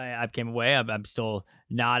away. I'm still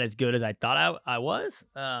not as good as I thought I was.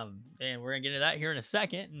 And we're gonna get into that here in a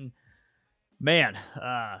second. And man,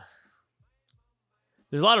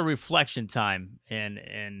 there's a lot of reflection time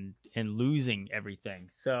and losing everything.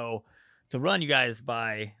 So to run you guys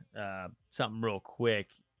by something real quick,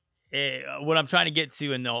 what I'm trying to get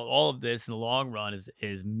to in all of this in the long run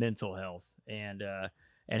is mental health and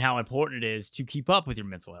how important it is to keep up with your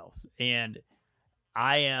mental health. And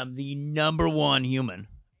I am the number one human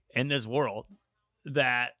in this world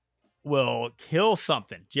that will kill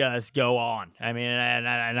something, just go on. I mean, and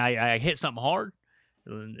I hit something hard,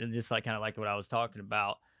 and just like kind of like what I was talking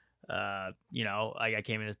about. I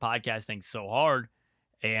came in this podcast thing so hard,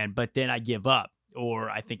 but then I give up, or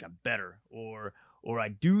I think I'm better, or I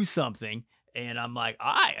do something, and I'm like,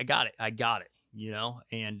 I got it,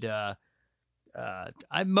 And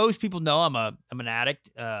most people know I'm an addict.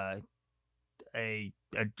 An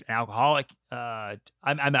alcoholic.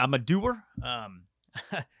 I'm a doer.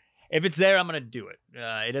 If it's there, I'm gonna do it.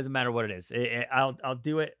 It doesn't matter what it is. I'll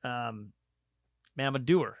do it. Man, I'm a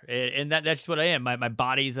doer, and that's just what I am. My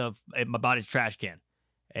body's trash can,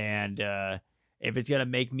 and if it's gonna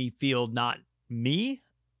make me feel not me,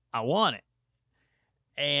 I want it.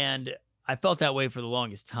 And I felt that way for the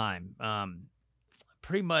longest time.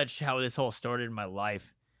 Pretty much how this whole started in my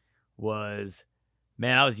life was,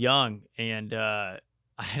 man, I was young, and I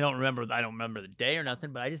don't remember the day or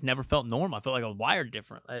nothing, but I just never felt normal. I felt like I was wired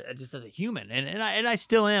different. I just as a human, and I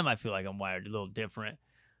still am. I feel like I'm wired a little different.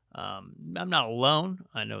 I'm not alone.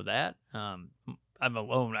 I know that. I'm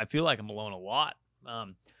alone. I feel like I'm alone a lot.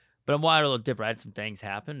 But I'm wired a little different. I had some things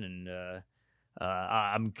happen, and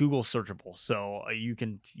I'm Google searchable, so you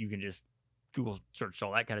can just Google search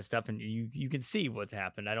all that kind of stuff, and you can see what's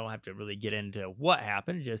happened. I don't have to really get into what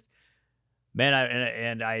happened. Just, man,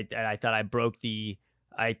 I thought I broke the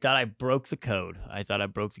code. I thought I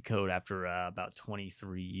broke the code after about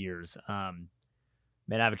 23 years. Man,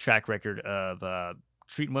 I have a track record of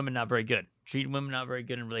treating women not very good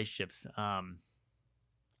in relationships.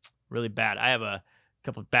 Really bad. I have a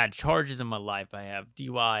couple of bad charges in my life. I have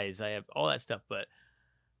DUIs. I have all that stuff. But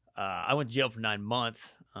I went to jail for 9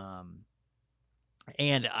 months.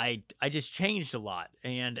 And I just changed a lot.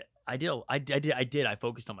 And I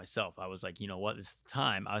focused on myself. I was like, you know what? This is the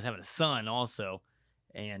time. I was having a son also.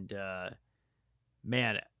 And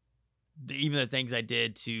man, even the things I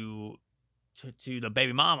did to the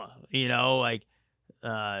baby mama, like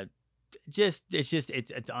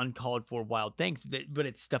it's uncalled for wild things, but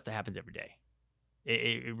it's stuff that happens every day.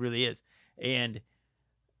 It really is. And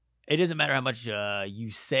it doesn't matter how much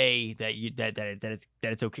you say that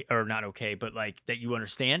it's okay or not okay, but like that you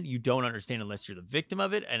understand. You don't understand unless you're the victim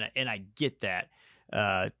of it, and I get that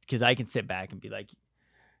because I can sit back and be like,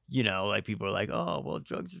 like people are like, oh well,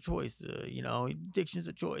 drugs are choice, addiction's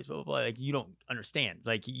a choice, blah blah blah. Like you don't understand.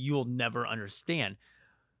 Like you'll never understand,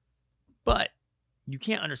 but you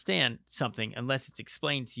can't understand something unless it's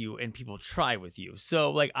explained to you and people try with you.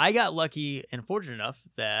 So like I got lucky and fortunate enough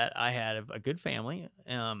that I had a good family.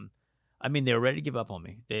 I mean, they were ready to give up on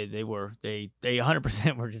me. They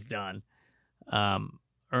 100% were just done.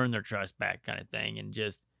 Earn their trust back kind of thing. And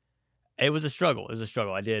just, it was a struggle.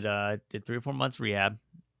 I did 3 or 4 months rehab.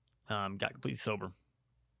 Got completely sober.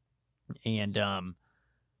 And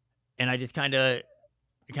I just kind of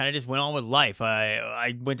just went on with life.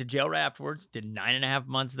 I went to jail right afterwards, did 9.5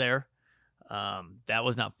 months there. That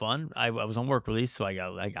was not fun. I was on work release, so I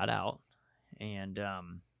got out. And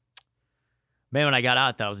man, when I got out,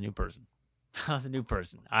 I thought I was a new person.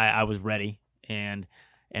 I was ready, and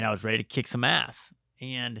I was ready to kick some ass.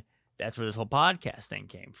 And that's where this whole podcast thing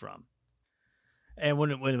came from. And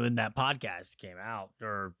when that podcast came out,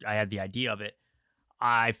 or I had the idea of it,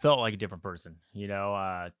 I felt like a different person.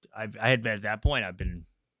 I had been at that point. I've been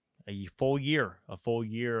a full year of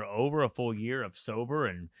sober,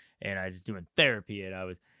 and I was doing therapy, and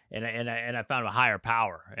I found a higher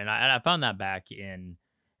power, and I found that back in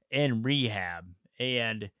rehab.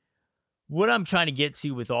 And what I'm trying to get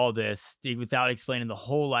to with all this, without explaining the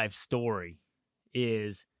whole life story,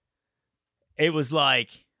 is it was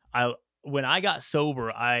like when I got sober,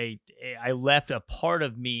 I left a part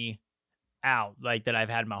of me out, like that I've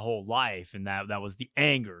had my whole life, and that was the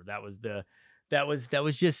anger, that was the that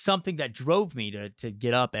was just something that drove me to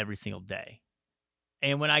get up every single day.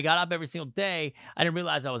 And when I got up every single day, I didn't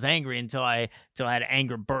realize I was angry until I had an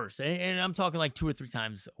anger burst. And I'm talking like 2 or 3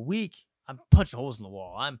 times a week. I'm punching holes in the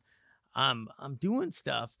wall. I'm doing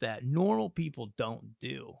stuff that normal people don't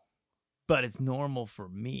do, but it's normal for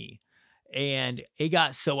me. And it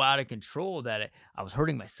got so out of control that I was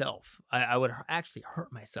hurting myself. I would actually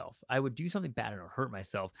hurt myself. I would do something bad and I would hurt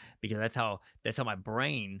myself because that's how my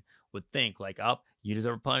brain would think, like, oh, you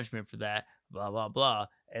deserve a punishment for that, blah, blah, blah.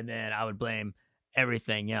 And then I would blame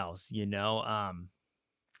everything else, you know.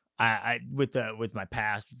 I with my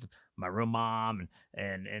past, my real mom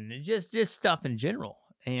and just stuff in general.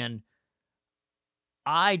 And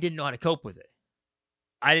I didn't know how to cope with it.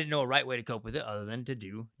 I didn't know a right way to cope with it other than to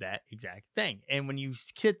do that exact thing. And when you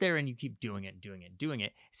sit there and you keep doing it,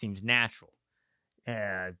 it seems natural.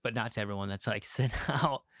 But not to everyone that's like sitting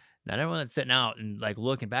out. Not everyone that's sitting out and like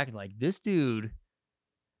looking back and like, this dude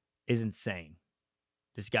is insane.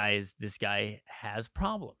 This guy has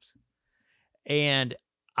problems. And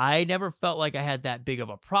I never felt like I had that big of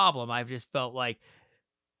a problem. I've just felt like,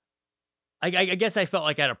 I guess I felt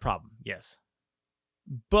like I had a problem. Yes.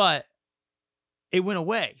 But it went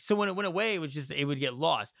away. So when it went away, it would get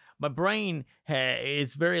lost. My brain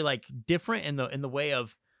is very like different in the way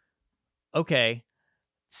of, okay,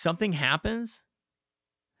 something happens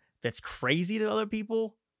that's crazy to other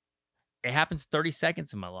people. It happens 30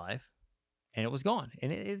 seconds in my life and it was gone,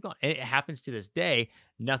 and it is gone. And it happens to this day,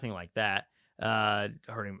 nothing like that,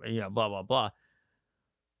 hurting, blah, blah, blah.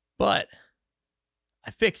 But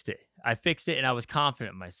I fixed it. And I was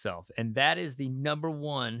confident in myself. And that is the number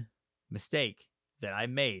one mistake that I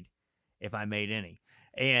made, if I made any.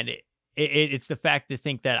 And it's the fact to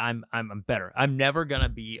think that I'm better. I'm never gonna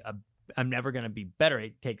be better.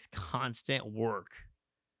 It takes constant work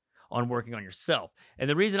on working on yourself. And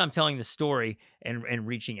the reason I'm telling this story and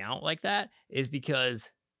reaching out like that is because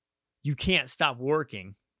you can't stop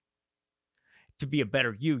working to be a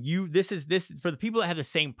better you. This for the people that have the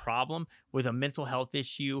same problem with a mental health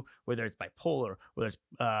issue, whether it's bipolar, whether it's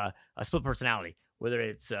a split personality, whether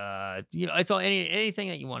it's it's all anything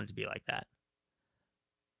that you want it to be like that.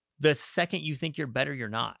 The second you think you're better, you're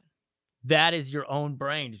not. That is your own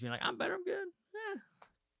brain just being like, I'm better, I'm good.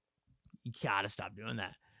 You gotta stop doing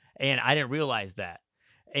that. And I didn't realize that.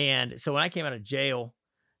 And so when I came out of jail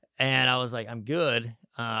and I was like, I'm good.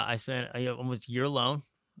 I spent almost a year alone.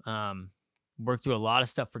 Worked through a lot of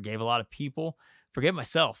stuff, forgave a lot of people, forgave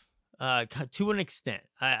myself to an extent.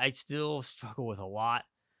 I still struggle with a lot.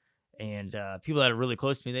 And people that are really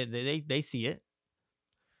close to me, they see it.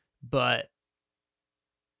 But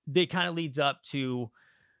it kind of leads up to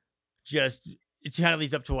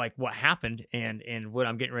like what happened and what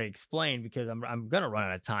I'm getting ready to explain, because I'm going to run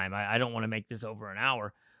out of time. I don't want to make this over an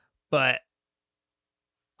hour. But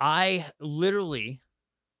I literally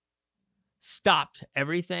stopped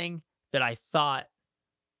everything that I thought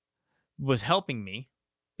was helping me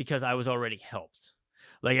because I was already helped.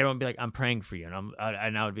 Like everyone would be like, I'm praying for you.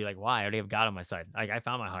 And I would be like, why? I already have God on my side. Like I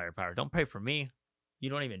found my higher power. Don't pray for me. You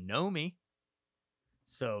don't even know me.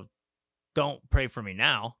 So don't pray for me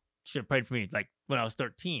now. You should have prayed for me like when I was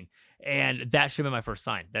 13. And that should have been my first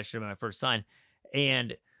sign.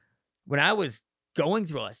 And when I was going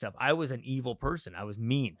through all that stuff, I was an evil person. I was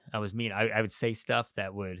mean. I would say stuff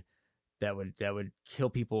that would kill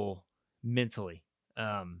people mentally.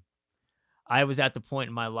 I was at the point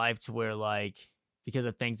in my life to where, like, because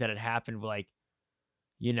of things that had happened, like,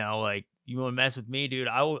 like, you want to mess with me, dude,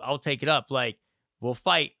 I'll take it up. Like, we'll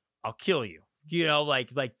fight. I'll kill you.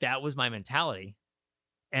 Like that was my mentality.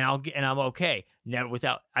 And I'm okay. Never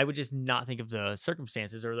I would just not think of the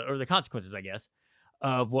circumstances or the consequences, I guess,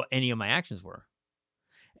 of what any of my actions were.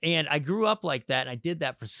 And I grew up like that. And I did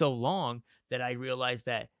that for so long that I realized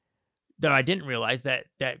that I didn't realize that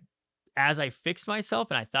as I fixed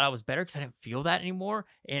myself and I thought I was better because I didn't feel that anymore.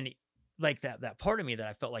 And like that part of me that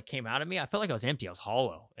I felt like came out of me, I felt like I was empty. I was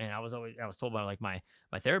hollow. And I was told by like my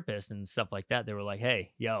therapist and stuff like that. They were like,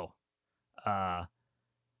 hey, yo,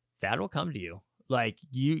 that'll come to you. Like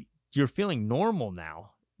you're feeling normal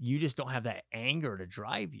now. You just don't have that anger to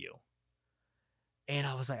drive you. And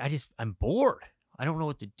I was like, I'm bored. I don't know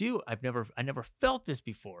what to do. I never felt this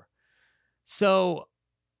before. So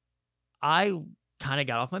I kind of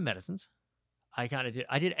got off my medicines. I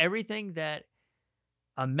did everything that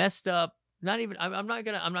a messed up, I'm not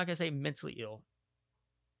gonna say mentally ill.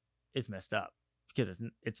 It's messed up because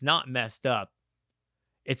it's not messed up.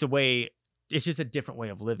 It's just a different way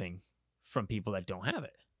of living from people that don't have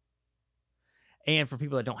it. And for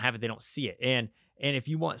people that don't have it, they don't see it. And if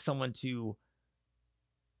you want someone to,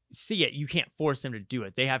 see it, you can't force them to do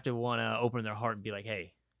it. They have to want to open their heart and be like,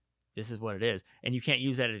 hey, this is what it is. And you can't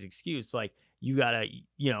use that as excuse. Like, you gotta,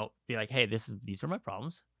 be like, hey, these are my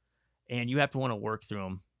problems. And you have to want to work through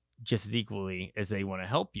them just as equally as they want to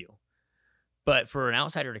help you. But for an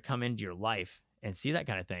outsider to come into your life and see that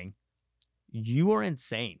kind of thing, you are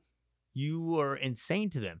insane. You are insane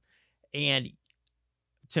to them. And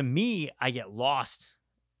to me, I get lost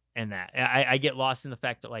in that. I get lost in the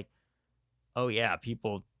fact that, like, oh yeah,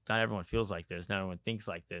 not everyone feels like this. Not everyone thinks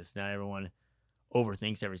like this. Not everyone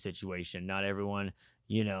overthinks every situation. Not everyone,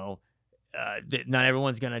 not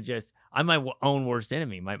everyone's going to just, I'm my own worst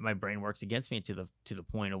enemy. My brain works against me to the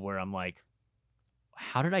point of where I'm like,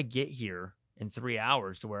 how did I get here in 3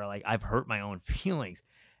 hours to where, like, I've hurt my own feelings?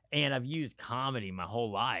 And I've used comedy my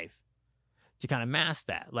whole life to kind of mask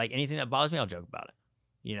that. Like, anything that bothers me, I'll joke about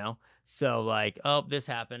it, So, like, oh, this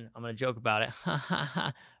happened, I'm going to joke about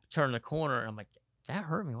it. Turn the corner, and I'm like, that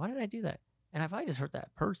hurt me. Why did I do that? And I just hurt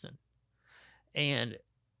that person. And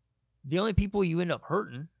the only people you end up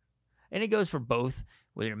hurting, and it goes for both,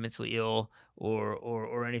 whether you're mentally ill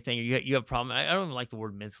or anything, you have a problem. I don't even like the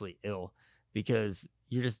word mentally ill, because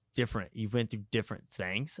you're just different. You've went through different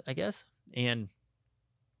things, I guess. And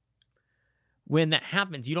when that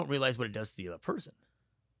happens, you don't realize what it does to the other person.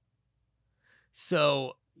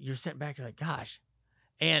 So you're sitting back, you're like, gosh.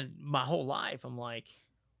 And my whole life, I'm like,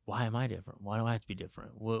 why am I different? Why do I have to be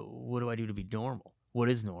different? What do I do to be normal? What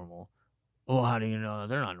is normal? Well, how do you know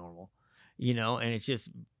they're not normal? And it's just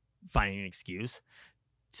finding an excuse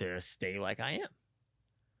to stay like I am.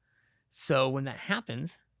 So when that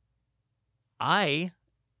happens, I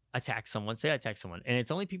attack someone, and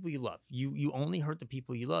it's only people you love. You only hurt the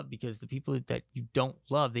people you love, because the people that you don't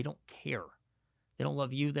love, they don't care. They don't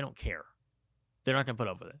love you. They don't care. They're not going to put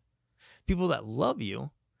up with it. People that love you,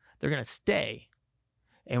 they're going to stay.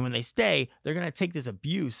 And when they stay, they're going to take this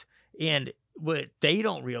abuse. And what they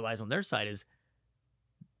don't realize on their side is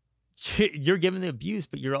you're giving the abuse,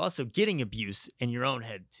 but you're also getting abuse in your own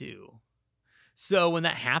head too. So when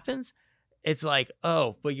that happens, it's like,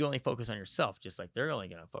 oh, but you only focus on yourself, just like they're only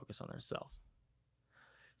going to focus on themselves.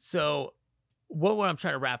 So what I'm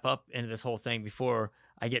trying to wrap up into this whole thing before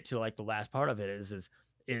I get to, like, the last part of it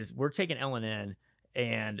is we're taking Ellen in,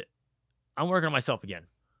 and I'm working on myself again.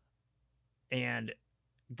 And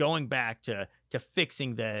going back to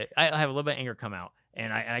fixing I have a little bit of anger come out,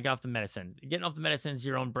 and I got off the medicine. Getting off the medicine is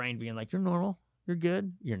your own brain being like, you're normal, you're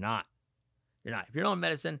good. You're not. If you're on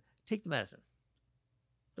medicine, take the medicine.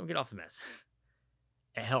 Don't get off the medicine.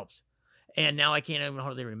 It helps. And now I can't even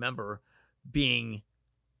hardly remember being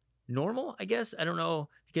normal, I guess. I don't know,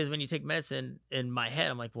 because when you take medicine, in my head,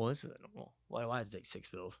 I'm like, well, this isn't normal. Why do I have to take 6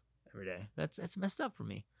 pills every day? That's messed up for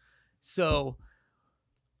me. So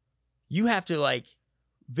you have to, like,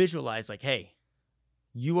 visualize, like, hey,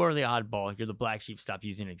 you are the oddball. You're the black sheep. Stop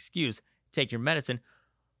using an excuse. Take your medicine.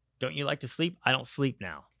 Don't you like to sleep? I don't sleep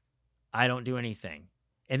now. I don't do anything.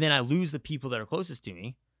 And then I lose the people that are closest to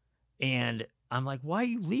me. And I'm like, why are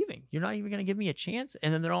you leaving? You're not even going to give me a chance?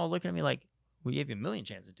 And then they're all looking at me like, we gave you a million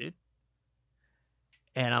chances, dude.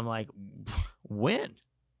 And I'm like, when?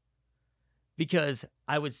 Because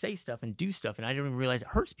I would say stuff and do stuff, and I didn't even realize it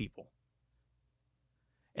hurts people.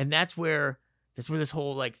 And that's where this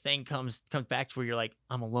whole, like, thing comes back to, where you're like,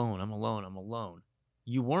 I'm alone.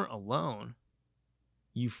 You weren't alone.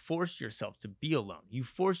 You forced yourself to be alone. You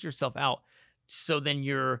forced yourself out, so then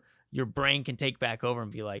your brain can take back over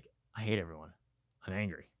and be like, I hate everyone. I'm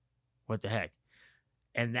angry. What the heck?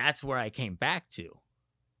 And that's where I came back to.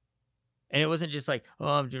 And it wasn't just like,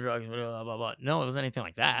 oh, I'm doing drugs, blah, blah, blah. No, it wasn't anything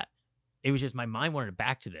like that. It was just my mind wanted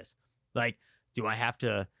back to this. Like, do I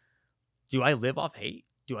live off hate?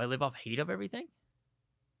 Do I live off hate of everything?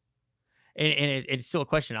 And it's still a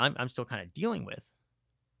question I'm still kind of dealing with.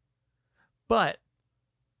 But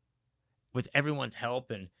with everyone's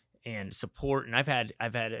help and support, and I've had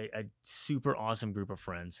a super awesome group of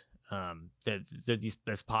friends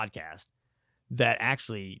this podcast that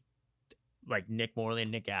actually, like Nick Morley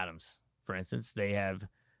and Nick Adams, for instance, they have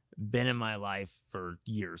been in my life for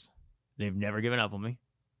years. They've never given up on me.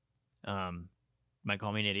 Might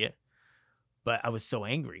call me an idiot, but I was so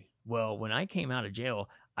angry. Well, when I came out of jail,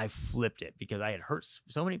 I flipped it, because I had hurt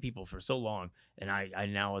so many people for so long, and I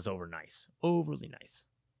now was overly nice.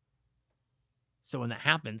 So when that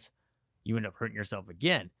happens, you end up hurting yourself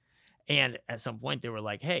again. And at some point they were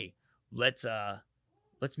like, hey, let's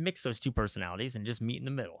mix those two personalities and just meet in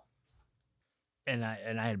the middle. And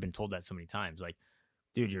I had been told that so many times, like,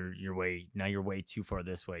 dude, you're way too far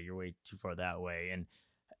this way. You're way too far that way.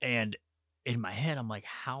 And in my head, I'm like,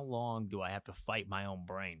 how long do I have to fight my own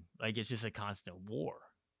brain? Like, it's just a constant war.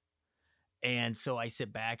 And so I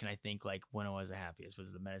sit back and I think, like, when I was the happiest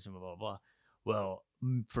was the medicine, blah, blah, blah. Well,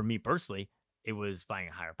 for me personally, it was finding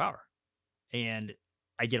a higher power. And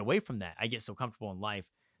I get away from that. I get so comfortable in life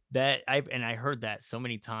that I heard that so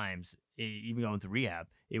many times, even going through rehab.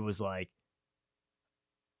 It was like,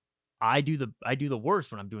 I do the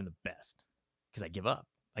worst when I'm doing the best because I give up.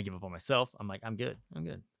 I give up on myself. I'm like, I'm good. I'm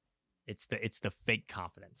good. It's the fake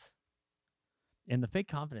confidence. And the fake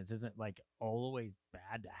confidence isn't like always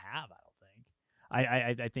bad to have, I don't think.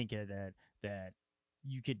 I think that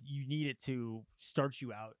you need it to start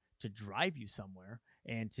you out, to drive you somewhere,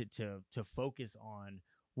 and to focus on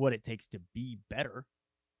what it takes to be better.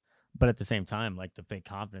 But at the same time, like, the fake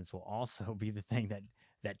confidence will also be the thing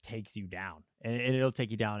that takes you down, and it'll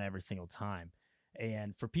take you down every single time.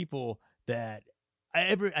 And for people that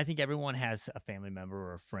I think everyone has a family member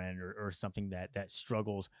or a friend or something that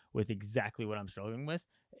struggles with exactly what I'm struggling with.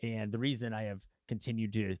 And the reason I have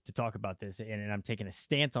continued to talk about this, and I'm taking a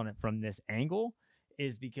stance on it from this angle,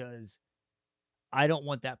 is because I don't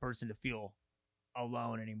want that person to feel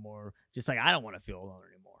alone anymore. Just like I don't want to feel alone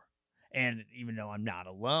anymore. And even though I'm not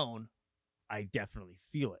alone, I definitely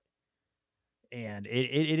feel it. And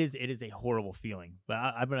it is a horrible feeling. But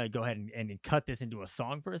I'm going to go ahead and cut this into a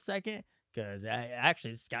song for a second, because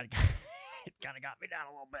actually it's kind of got me down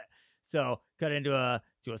a little bit. So cut it into a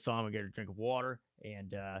song. We get a drink of water.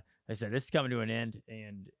 And like I said, this is coming to an end.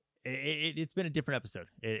 And it's been a different episode.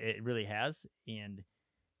 It really has. And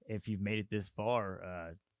if you've made it this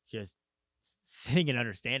far, just sitting and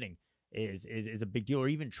understanding is a big deal, or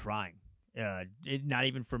even trying. Not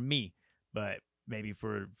even for me, but maybe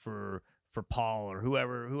for Paul or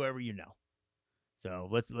whoever you know. So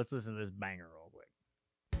let's listen to this banger real quick.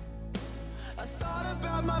 I thought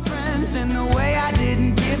about my friends and the way I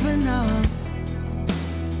didn't give enough.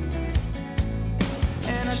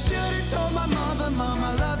 And I should have told my mother, Mom,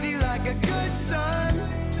 I love you like a good son.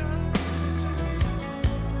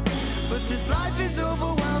 But this life is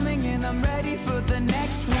overwhelming and I'm ready for the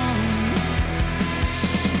next one.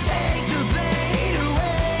 Take the pain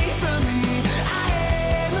away from me. I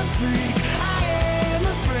am a freak. I am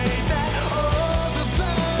afraid that all the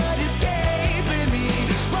blood escaping me,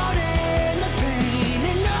 running the pain,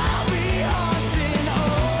 and I'll be haunting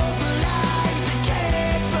all the lives that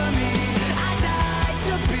cared for me. I died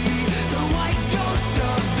to be the white ghost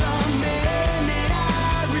of the man that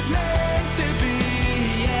I was meant to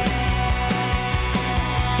be. Yeah.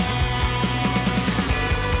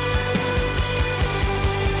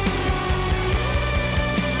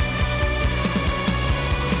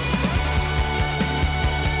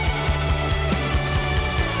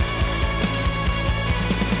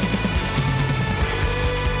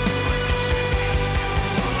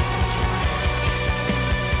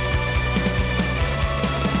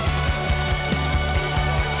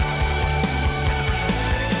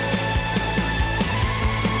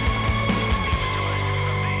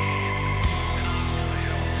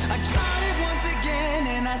 I tried it once again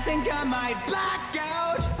and I think I might black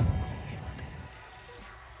out.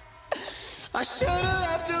 I should have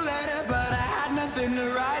left a letter, but I had nothing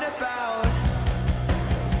to write about.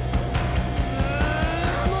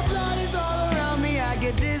 My blood is all around me, I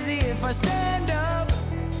get dizzy if I stand up.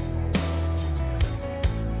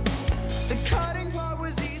 The cutting part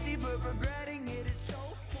was easy, but regretting it is so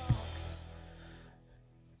fucked.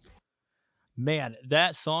 Man,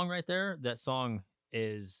 that song right there,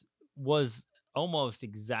 was almost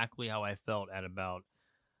exactly how I felt at about,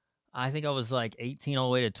 I think I was like 18 all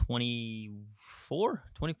the way to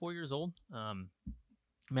 24 years old.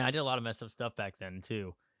 Man, I did a lot of messed up stuff back then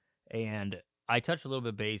too. And I touched a little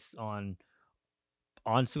bit base on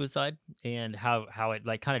suicide and how it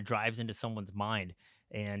like kind of drives into someone's mind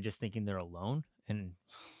and just thinking they're alone, and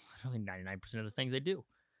really 99% of the things they do.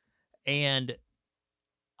 And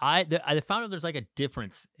I found out there's like a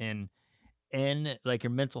difference in like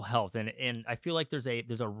your mental health, and I feel like there's a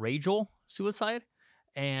rageal suicide,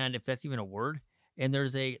 and if that's even a word, and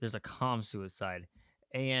there's a calm suicide,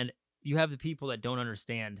 and you have the people that don't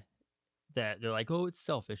understand that. They're like, oh, it's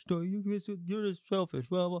selfish. You're just selfish.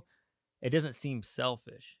 Well, it doesn't seem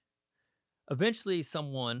selfish. Eventually,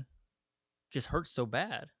 someone just hurts so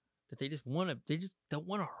bad that they just don't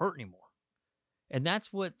want to hurt anymore. And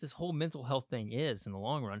that's what this whole mental health thing is in the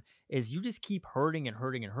long run, is you just keep hurting and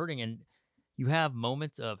hurting and hurting. And you have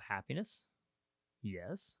moments of happiness.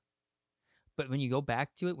 Yes. But when you go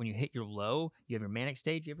back to it, when you hit your low, you have your manic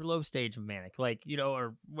stage, you have your low stage of manic, like,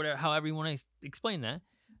 or whatever, however you want to explain that.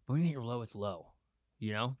 But when you hit your low, it's low,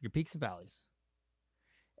 your peaks and valleys.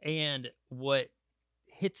 And what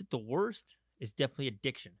hits it the worst is definitely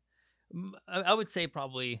addiction. I would say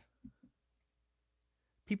probably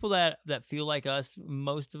people that feel like us,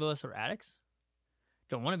 most of us are addicts,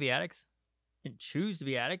 don't want to be addicts, didn't choose to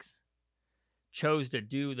be addicts, chose to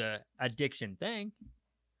do the addiction thing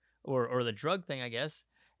or the drug thing, I guess,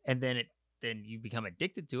 and then you become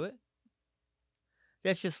addicted to it.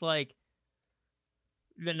 That's just like,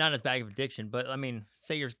 not as bad of addiction, but I mean,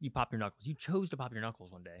 say you pop your knuckles. You chose to pop your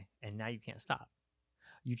knuckles one day, and now you can't stop.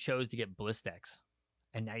 You chose to get Blistex,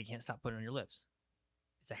 and now you can't stop putting it on your lips.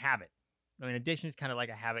 It's a habit. I mean, addiction is kind of like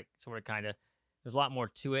a habit, sort of, kind of. There's a lot more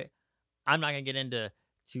to it. I'm not gonna get into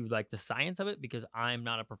like the science of it because I'm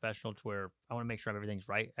not a professional to where I want to make sure everything's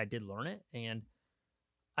right. I did learn it, and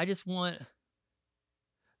I just want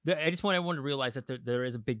everyone to realize that there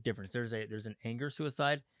is a big difference. There's an anger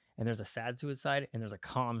suicide, and there's a sad suicide, and there's a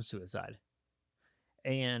calm suicide.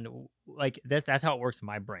 And like that's how it works in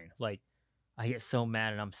my brain. Like, I get so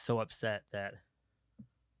mad and I'm so upset that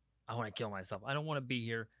I want to kill myself. I don't want to be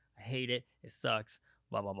here. I hate it. It sucks.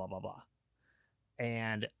 Blah, blah, blah, blah, blah.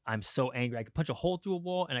 And I'm so angry. I could punch a hole through a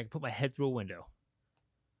wall and I could put my head through a window.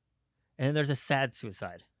 And then there's a sad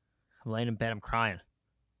suicide. I'm laying in bed. I'm crying.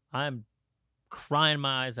 I'm crying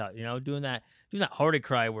my eyes out, doing that hearted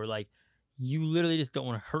cry where like you literally just don't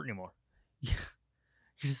want to hurt anymore. You're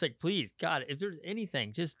just like, please, God, if there's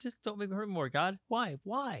anything, just don't make me hurt anymore, God. Why?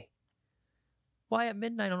 Why at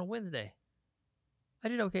midnight on a Wednesday? I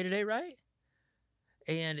did okay today, right?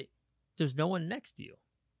 And there's no one next to you.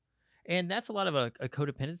 And that's a lot of a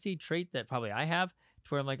codependency trait that probably I have, to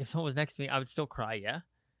where I'm like, if someone was next to me, I would still cry, yeah.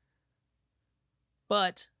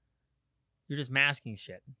 But you're just masking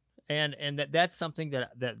shit. And that's something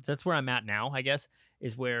that's where I'm at now, I guess,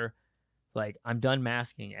 is where like I'm done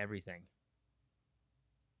masking everything.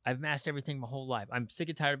 I've masked everything my whole life. I'm sick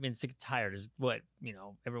and tired of being sick and tired, is what,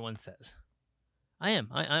 everyone says. I am.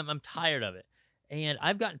 I'm tired of it. And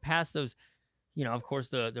I've gotten past those, of course,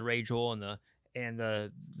 the rageful and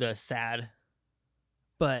the sad.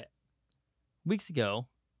 But weeks ago,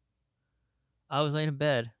 I was laying in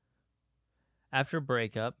bed after a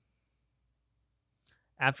breakup,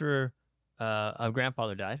 after a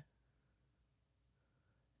grandfather died,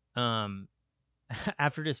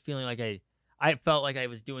 after just feeling like I felt like I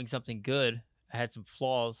was doing something good. I had some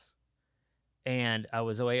flaws, and I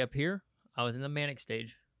was way up here. I was in the manic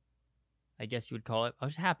stage, I guess you would call it. I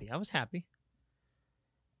was happy.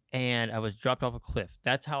 And I was dropped off a cliff.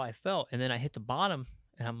 That's how I felt. And then I hit the bottom,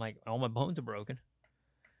 and I'm like, all my bones are broken,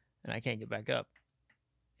 and I can't get back up.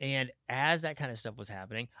 And as that kind of stuff was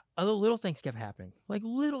happening, other little things kept happening, like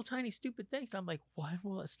little tiny stupid things. And I'm like, when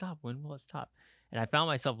will it stop? When will it stop? And I found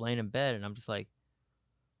myself laying in bed, and I'm just like,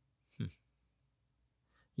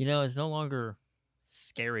 it's no longer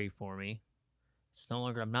scary for me. It's no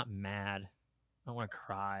longer, I'm not mad. I don't want to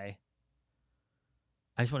cry.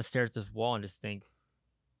 I just want to stare at this wall and just think,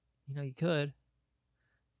 you could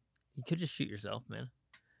just shoot yourself, man.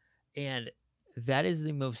 And that is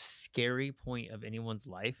the most scary point of anyone's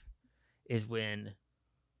life, is when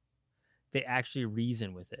they actually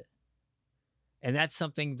reason with it. And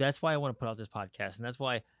that's why I want to put out this podcast. And that's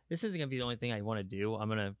why this isn't going to be the only thing I want to do. I'm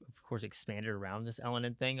going to, of course, expand it around this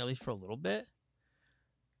L&N thing, at least for a little bit,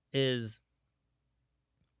 is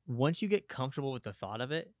once you get comfortable with the thought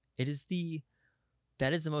of it, that is the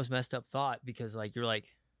most messed up thought, because like, you're like,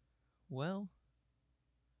 well,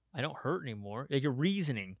 I don't hurt anymore. Like, you're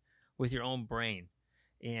reasoning with your own brain.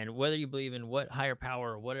 And whether you believe in what higher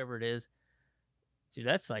power or whatever it is, dude,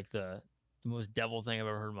 that's like the most devil thing I've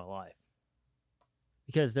ever heard in my life.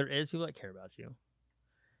 Because there is people that care about you.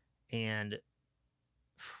 And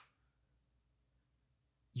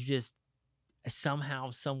you just, somehow,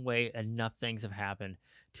 some way, enough things have happened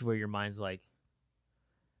to where your mind's like,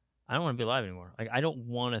 I don't want to be alive anymore. Like, I don't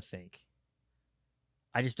want to think.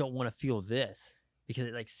 I just don't want to feel this, because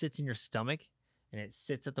it like sits in your stomach and it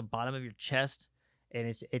sits at the bottom of your chest,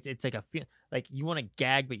 and it's like a feel like you want to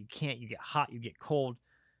gag, but you can't. You get hot, you get cold,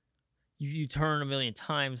 you turn a million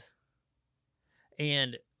times.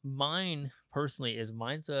 And mine personally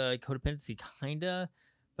mine's a codependency, kinda,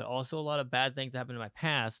 but also a lot of bad things happened in my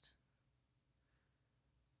past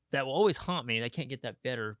that will always haunt me. I can't get that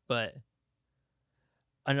better, but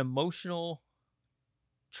an emotional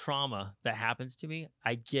trauma that happens to me,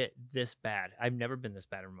 I get this bad. I've never been this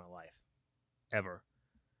bad in my life, ever.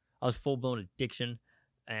 I was full-blown addiction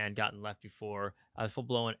and gotten left before. I was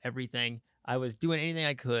full-blown everything. I was doing anything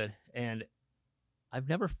I could, and I've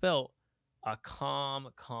never felt a calm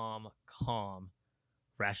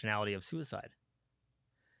rationality of suicide.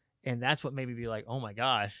 And that's what made me be like, oh my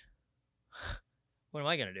gosh, what am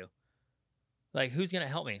I going to do? Like, who's going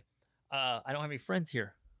to help me? I don't have any friends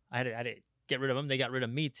here. I had to get rid of them. They got rid of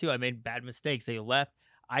me too. I made bad mistakes. They left.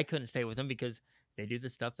 I couldn't stay with them because They do the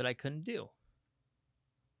stuff that I couldn't do.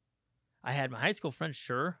 I had my high school friends,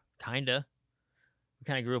 sure, kinda. We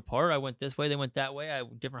kind of grew apart. I went this way, they went that way. I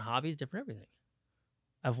had different hobbies, different everything.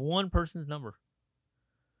 I have one person's number.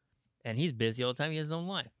 And he's busy all the time. He has his own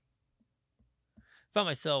life. Found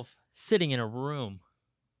myself sitting in a room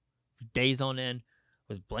for days on end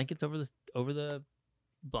with blankets over the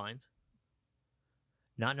blinds,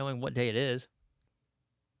 not knowing what day it is.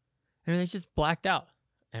 And everything's just blacked out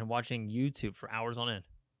and watching YouTube for hours on end.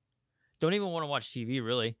 Don't even want to watch TV,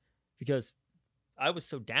 really, because I was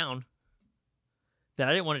so down that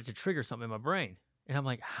I didn't want it to trigger something in my brain. And I'm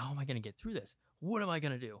like, how am I going to get through this? What am I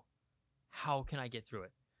going to do? How can I get through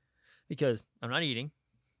it? Because I'm not eating.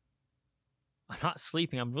 I'm not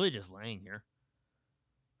sleeping. I'm really just laying here.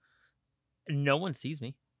 No one sees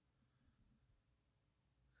me.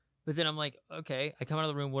 But then I'm like, okay, I come out of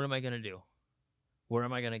the room. What am I going to do? Where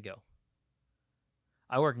am I going to go?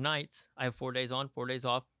 I work nights. I have 4 days on, 4 days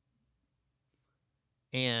off.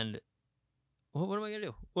 And what am I going to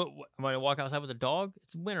do? What, am I going to walk outside with a dog?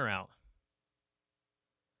 It's winter out.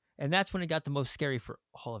 And that's when it got the most scary for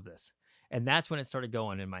all of this. And that's when it started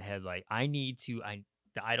going in my head, like, the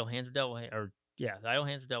idle hands are devil hands, the idle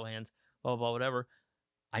hands are devil hands, blah, blah, blah, whatever.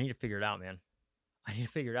 I need to figure it out, man. I need to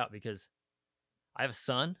figure it out because I have a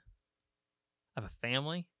son. I have a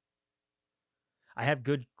family. I have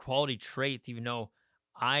good quality traits, even though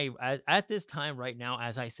at this time right now,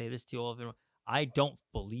 as I say this to all of them, I don't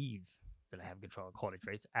believe that I have good quality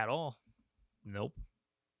traits at all. Nope.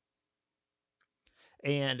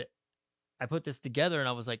 And I put this together and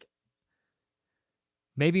I was like,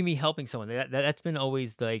 maybe me helping someone. That's been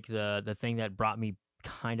always like the thing that brought me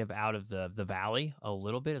kind of out of the valley a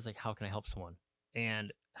little bit. Is like, how can I help someone?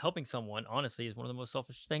 And helping someone, honestly, is one of the most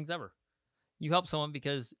selfish things ever. You help someone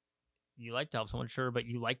because you like to help someone, sure, but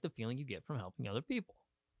you like the feeling you get from helping other people.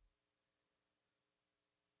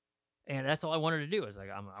 And that's all I wanted to do. Is like,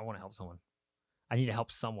 I want to help someone. I need to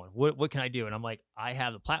help someone. What can I do? And I'm like, I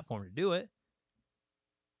have the platform to do it.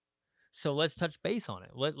 So let's touch base on it.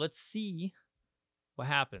 Let's see what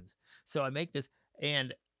happens. So I make this,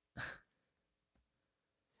 and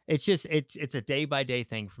it's a day by day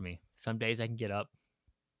thing for me. Some days I can get up,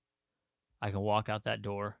 I can walk out that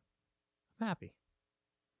door, I'm happy.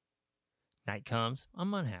 Night comes,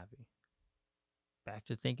 I'm unhappy. Back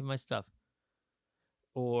to thinking my stuff.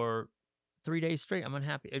 Or 3 days straight, I'm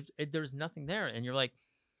unhappy. There's nothing there, and you're like,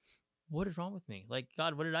 what is wrong with me? Like,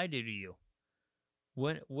 God, what did I do to you?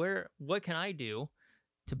 What can I do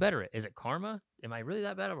to better it? Is it karma? Am I really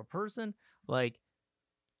that bad of a person? Like,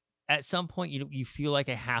 at some point, you feel like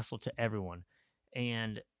a hassle to everyone,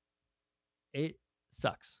 and it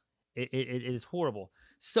sucks. It is horrible.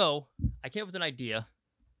 So I came up with an idea,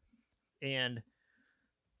 and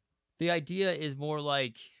the idea is more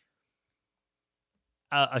like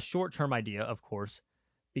a short-term idea, of course,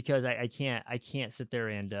 because I can't sit there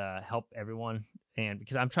and help everyone, and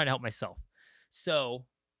because I'm trying to help myself. So,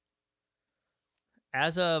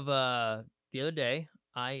 as of the other day,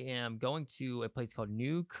 I am going to a place called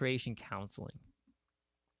New Creation Counseling.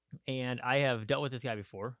 And I have dealt with this guy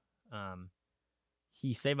before.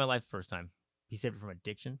 He saved my life the first time. He saved it from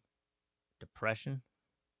addiction, depression,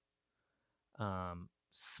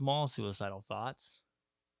 small suicidal thoughts.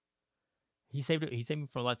 He saved me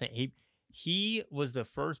from a lot of things. He was the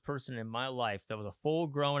first person in my life that was a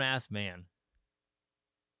full-grown ass man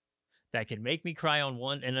that could make me cry on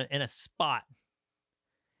one in a spot,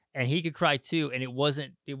 and he could cry too, and it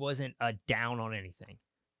wasn't a down on anything.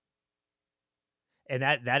 And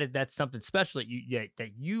that's something special that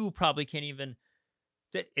you probably can't even.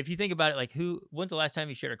 If you think about it, like, when's the last time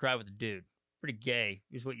you shared a cry with a dude? Pretty gay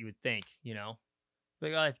is what you would think,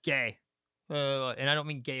 Like, oh, that's gay. And I don't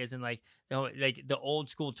mean gay as in like the old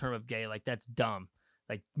school term of gay, like that's dumb.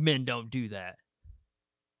 Like, men don't do that.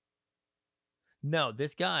 No,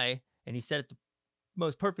 this guy, and he said it the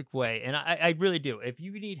most perfect way, and I really do. If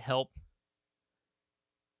you need help,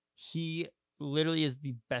 he literally is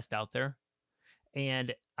the best out there.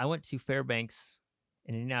 And I went to Fairbanks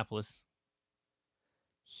in Indianapolis.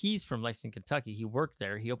 He's from Lexington, Kentucky. He worked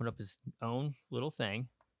there. He opened up his own little thing.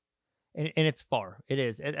 And it's far. It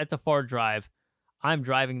is. It's a far drive. I'm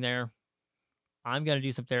driving there. I'm going to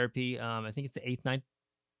do some therapy. I think it's the 8th, 9th,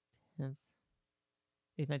 10th.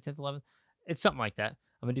 8th, 9th, 10th, 11th. It's something like that.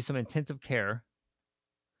 I'm going to do some intensive care.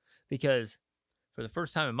 Because for the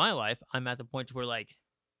first time in my life, I'm at the point where, like,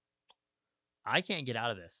 I can't get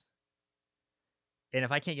out of this. And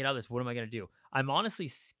if I can't get out of this, what am I going to do? I'm honestly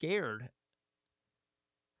scared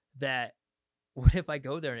that what if I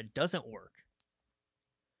go there and it doesn't work?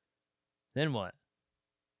 Then what?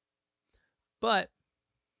 But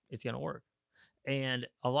it's going to work. And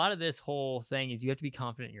a lot of this whole thing is you have to be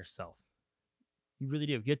confident in yourself. You really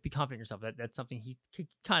do. You have to be confident in yourself. That's something he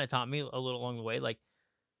kind of taught me a little along the way. Like,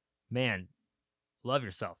 man, love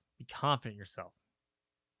yourself. Be confident in yourself.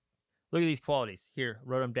 Look at these qualities. Here,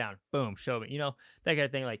 wrote them down. Boom, show me. You know, that kind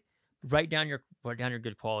of thing. Like, write down your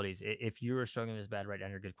good qualities. If you are struggling this bad, write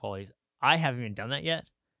down your good qualities. I haven't even done that yet.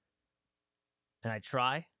 And I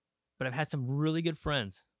try, but I've had some really good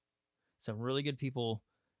friends, some really good people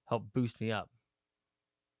help boost me up.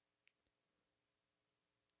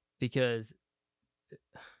 Because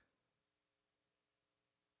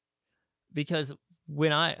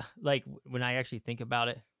when I actually think about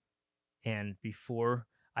it, and before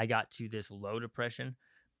I got to this low depression,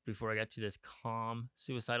 before I got to this calm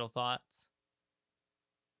suicidal thoughts,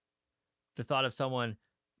 the thought of someone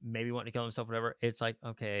maybe wanting to kill himself, whatever, it's like,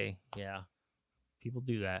 okay, yeah, people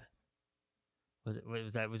do that.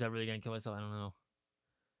 Was that really gonna kill myself? I don't know.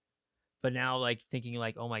 But now, like, thinking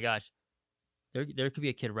like, oh my gosh, there could be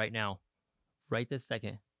a kid right now, right this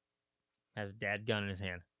second, has a dad gun in his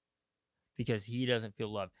hand because he doesn't feel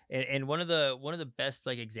loved. And one of the best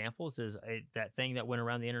like examples is that thing that went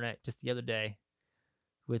around the internet just the other day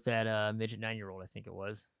with that midget 9-year-old, I think it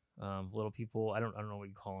was. Little people, I don't know what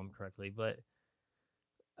you call them correctly, but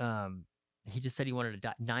he just said he wanted to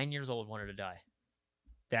die. 9 years old, wanted to die.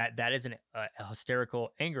 That is a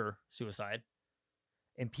hysterical anger suicide,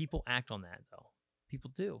 and people act on that though.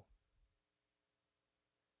 People do.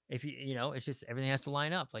 If you know, it's just everything has to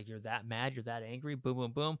line up. Like, you're that mad, you're that angry, boom,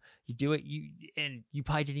 boom, boom. You do it, and you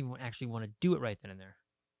probably didn't even actually want to do it right then and there.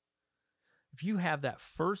 If you have that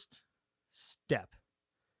first step,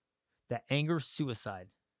 that anger suicide,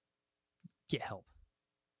 get help.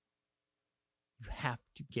 You have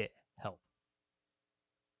to get help.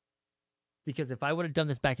 Because if I would have done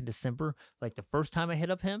this back in December, like the first time I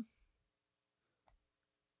hit up him,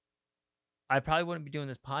 I probably wouldn't be doing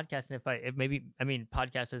this podcast. And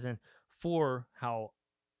podcast isn't for how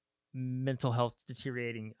mental health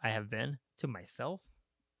deteriorating I have been to myself.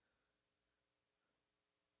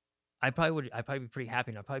 I'd probably be pretty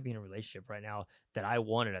happy, and I'd probably be in a relationship right now that I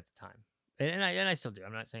wanted at the time. And I still do.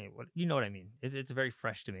 I'm not saying what, you know what I mean. It's very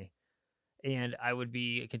fresh to me. And I would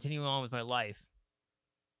be continuing on with my life,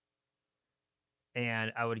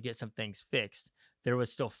 and I would get some things fixed. There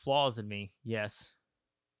was still flaws in me, yes.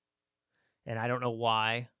 And I don't know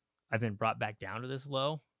why I've been brought back down to this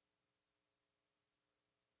low.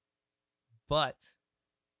 But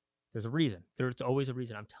there's a reason. There's always a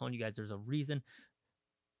reason. I'm telling you guys, there's a reason.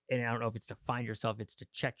 And I don't know if it's to find yourself, it's to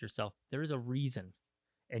check yourself. There is a reason.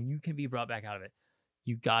 And you can be brought back out of it.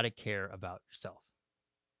 You got to care about yourself.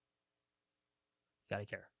 You got to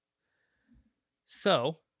care.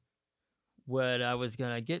 So, what I was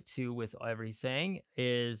going to get to with everything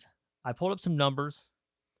is I pulled up some numbers.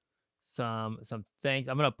 Some things.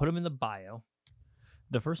 I'm gonna put them in the bio.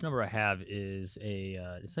 The first number I have is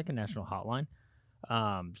it's like a national hotline.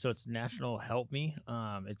 So it's National Help Me.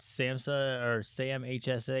 It's SAMHSA or SAM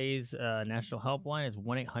HSA's national helpline. It's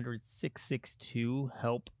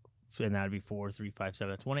 1-800-662-HELP, and that'd be 4357.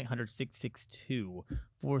 That's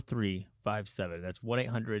 1-800-662-4357. That's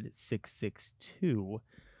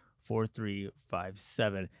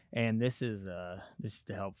 1-800-662-4357. And this is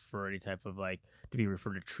to help for any type of, like, to be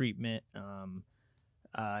referred to treatment.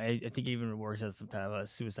 I think it even works as some type of a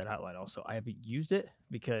suicide hotline also. I haven't used it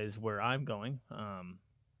because where I'm going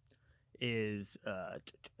is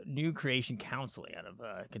New Creation Counseling out of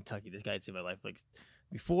Kentucky. This guy had saved my life like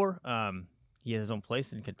before. He has his own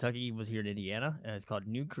place in Kentucky. He was here in Indiana, and it's called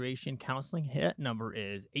New Creation Counseling. His number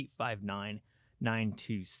is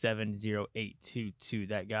 859-927-0822.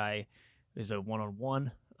 That guy is a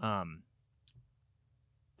one-on-one.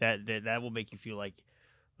 That will make you feel like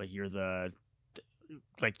you're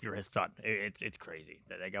you're his son. It's crazy.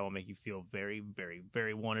 That guy will make you feel very, very,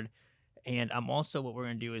 very wanted. And I'm also, what we're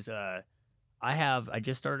gonna do is I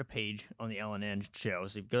just started a page on the LNN show.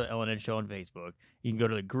 So if you go to LNN show on Facebook, you can go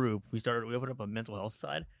to the group. We opened up a mental health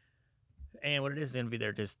side, and what it is going to be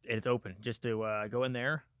there, it's open just to go in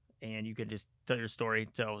there, and you can just tell your story,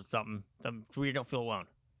 tell something where you don't feel alone,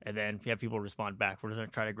 and then if you have people respond back, we're just going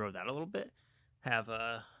to try to grow that a little bit.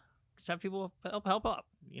 Just have people help out,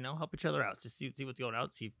 help each other out, just see what's going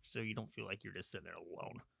out, so you don't feel like you're just sitting there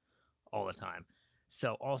alone all the time.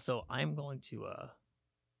 So also, I'm going to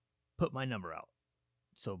put my number out.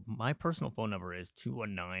 So my personal phone number is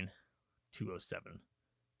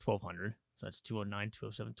 219-207-1200. So that's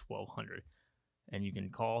 219-207-1200. And you can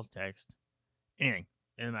call, text, anything.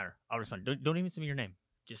 It doesn't matter. I'll respond. Don't even send me your name.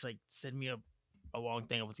 Just like send me a long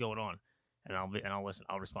thing of what's going on, and I'll listen.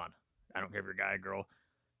 I'll respond. I don't care if you're a guy or girl.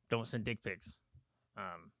 Don't send dick pics.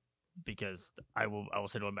 because I will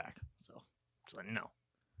send one back. So just letting you know.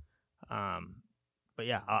 But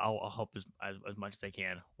yeah, I'll help as much as I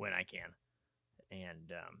can when I can.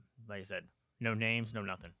 And like I said, no names, no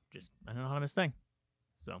nothing. Just an anonymous thing.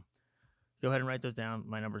 So go ahead and write those down.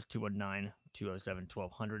 My number is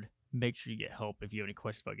 219-207-1200. Make sure you get help if you have any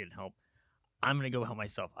questions about getting help. I'm going to go help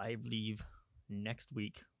myself. I leave next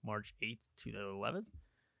week, March 8th to the 11th.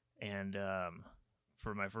 And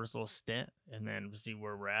for my first little stint, and then see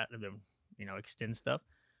where we're at, and then, you know, extend stuff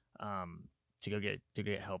to go get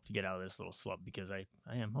help to get out of this little slump, because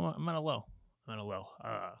I'm on a low.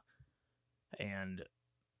 And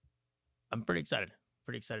I'm pretty excited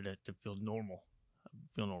to feel normal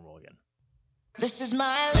again. This is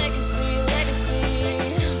my legacy.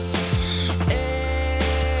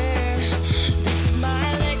 This is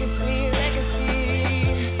my legacy.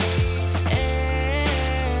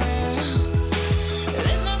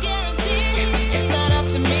 There's no guarantee, it's not up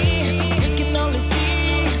to me. You can only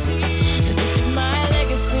see. This is my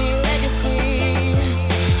legacy.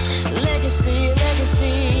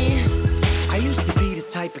 I used to be the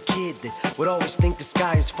type of kid that would always think the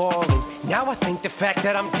sky is falling. Now I think the fact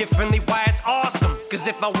that I'm differently why it's awesome. Cause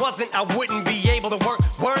if I wasn't, I wouldn't be able to work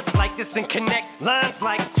words like this and connect lines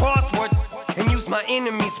like crosswords. And use my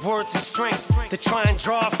enemies' words as strength to try and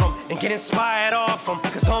draw from and get inspired off from.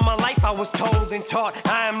 Cause all my life I was told and taught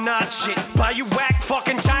I am not shit by you whack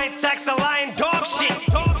fucking giant sacks of lying dog shit.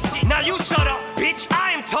 Now you shut up, bitch,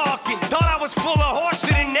 I am talking. Thought I was full of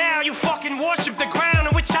horseshit and now you fucking worship the ground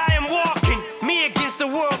on which I am walking. Me against the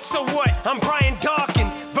world, so what? I'm Brian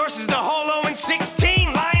Dawkins versus the Holo and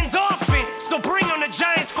 16 Lions offense. So bring on the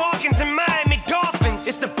Giants, Falcons, and Miami Dolphins.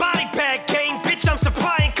 It's the body bag game, bitch, I'm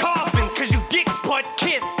supplying coffins. Cause you dicks butt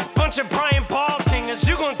kiss, bunch of Brian Paul tingers.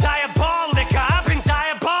 You gon' diabolical, I've been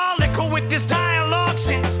diabolical with this dialogue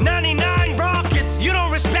since 99 raucous. You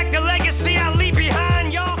don't respect the legacy I leave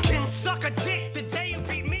behind, y'all can suck a dick the day you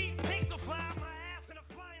beat me. Pigs will fly out my ass in a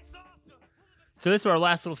flying saucer. So this is our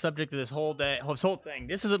last little subject of this whole thing.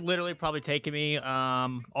 This is literally probably taken me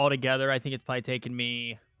altogether. I think it's probably taken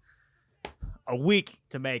me a week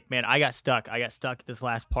to make. Man, I got stuck at this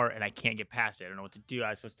last part, and I can't get past it. I don't know what to do.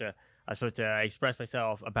 I was supposed to express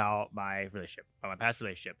myself about my relationship, about my past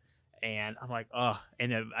relationship, and I'm like, ugh.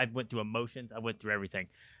 And then I went through emotions. I went through everything.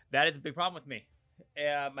 That is a big problem with me.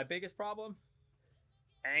 My biggest problem,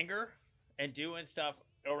 anger and doing stuff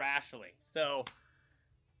irrationally. So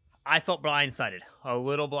I felt blindsided, a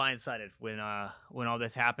little blindsided when all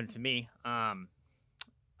this happened to me. I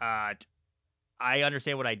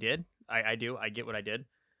understand what I did. I do. I get what I did.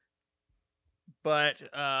 But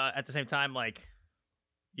at the same time, like,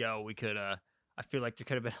 yo, we could. I feel like there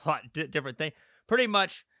could have been a lot different thing. Pretty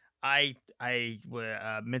much, I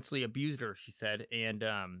mentally abused her. She said, and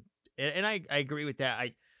I agree with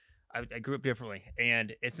that. I grew up differently,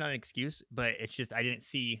 and it's not an excuse, but it's just I didn't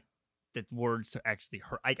see that words actually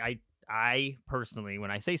hurt. I personally,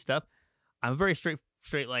 when I say stuff, I'm a very straight,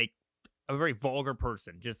 like, I'm a very vulgar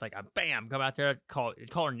person. Just like, bam, come out there, call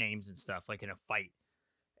her names and stuff, like in a fight.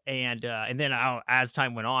 And then as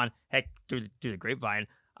time went on, heck, through the grapevine,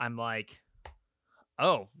 I'm like,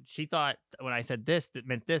 oh, she thought when I said this, that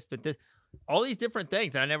meant this, but this, all these different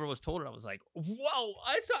things. And I never was told her. I was like, whoa,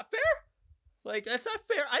 that's not fair. Like, that's not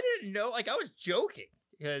fair. I didn't know. Like, I was joking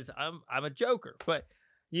because I'm a joker. But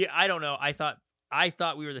yeah, I don't know. I thought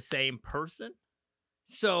we were the same person.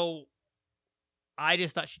 So I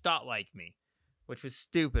just thought she thought like me, which was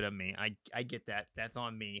stupid of me. I get that. That's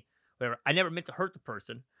on me. Whatever. I never meant to hurt the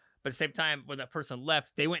person. But at the same time, when that person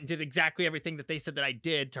left, they went and did exactly everything that they said that I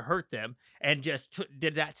did to hurt them and just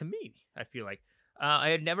did that to me, I feel like. I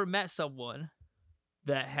had never met someone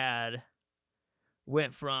that had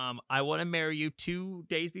went from, I want to marry you 2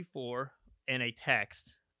 days before in a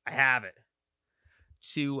text, I have it,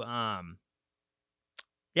 to,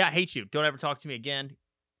 yeah, I hate you. Don't ever talk to me again.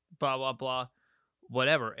 Blah, blah, blah.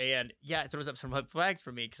 Whatever. And yeah, it throws up some red flags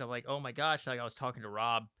for me because I'm like, oh my gosh, like I was talking to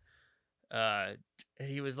Rob. And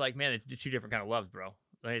he was like, man, it's 2 different kind of loves, bro.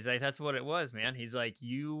 Like, he's like, that's what it was, man. He's like,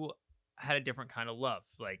 you had a different kind of love.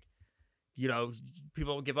 Like, you know,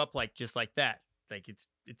 people will give up like just like that. Like it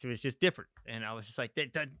was just different. And I was just like,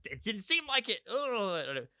 it didn't seem like it.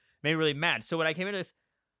 Ugh. It made me really mad. So when I came into this,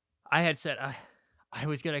 I had said I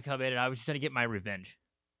was gonna come in and I was just gonna get my revenge.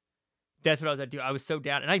 That's what I was gonna do. I was so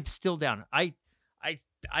down, and I'm still down. I'm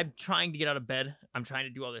trying to get out of bed. I'm trying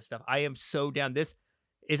to do all this stuff. I am so down. This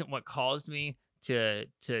isn't what caused me to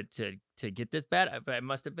get this bad, but it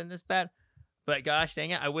must have been this bad. But gosh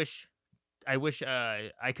dang it, I wish I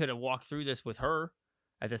could have walked through this with her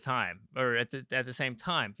at the time, or at the same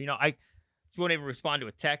time. You know, I won't even respond to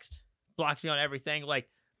a text, blocks me on everything. Like,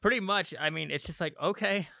 pretty much. I mean, it's just like,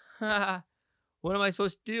 okay, what am I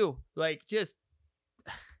supposed to do? Like, just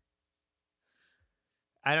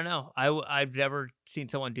I don't know. I've never seen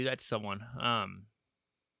someone do that to someone.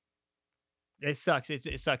 It sucks.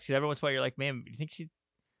 It sucks. 'Cause every once in a while you're like, man, you think she's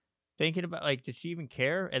thinking about, like, does she even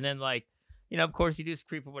care? And then, like, of course you do this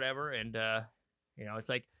creep or whatever, and it's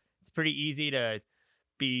like it's pretty easy to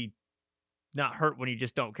be not hurt when you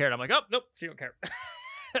just don't care. And I'm like, oh nope, she don't care.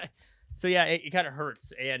 So yeah, it kind of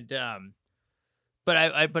hurts. And but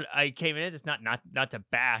I came in. It's not to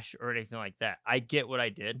bash or anything like that. I get what I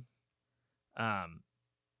did.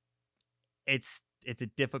 It's a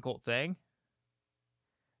difficult thing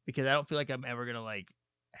because I don't feel like I'm ever gonna like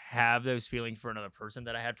have those feelings for another person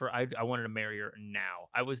that I had for. I wanted to marry her now.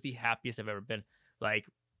 I was the happiest I've ever been. Like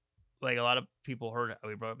a lot of people heard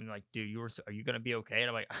we brought up and like, dude, are you gonna be okay? And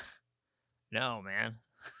I'm like, no, man.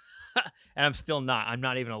 And I'm still not. I'm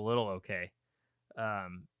not even a little okay.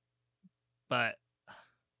 But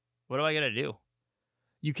what am I gonna do?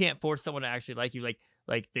 You can't force someone to actually like you.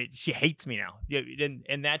 She hates me now. Yeah,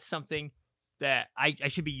 and that's something that I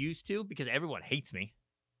should be used to because everyone hates me,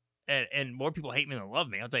 and more people hate me than love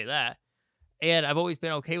me. I'll tell you that. And I've always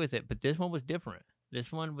been okay with it. But this one was different. This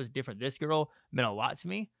girl meant a lot to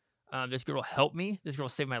me. This girl helped me. This girl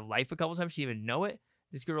saved my life a couple times. She didn't even know it.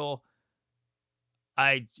 This girl,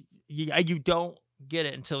 you don't get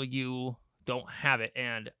it until you don't have it.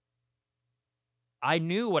 And I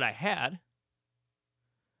knew what I had.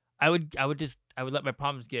 I would let my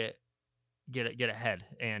problems get ahead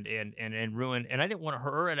and ruin. And I didn't want to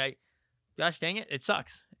hurt her. And gosh dang it, it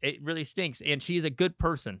sucks. It really stinks. And she's a good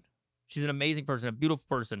person. She's an amazing person, a beautiful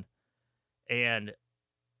person. And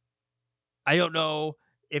I don't know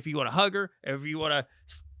if you want to hug her, or if you want to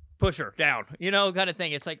push her down, kind of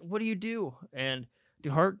thing. It's like, what do you do? And the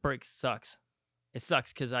heartbreak sucks. It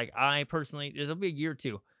sucks because like I personally, there'll be a year or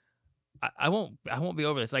two. I won't be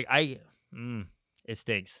over this. Like it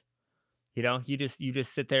stinks. You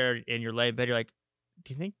just sit there and you're laying in bed. You're like,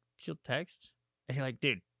 do you think she'll text? And you're like,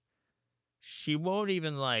 dude, she won't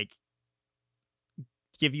even like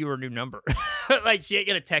give you her new number. Like she ain't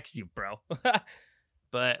gonna text you, bro.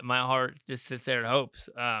 But my heart just sits there and hopes.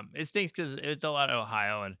 It stinks because it's a lot of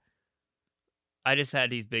Ohio, and I just had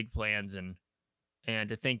these big plans, and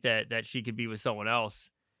to think that she could be with someone else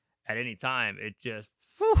at any time, it just,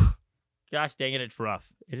 whew, gosh dang it, it's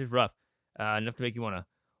rough. It is rough. Enough to make you want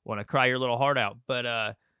to cry your little heart out. But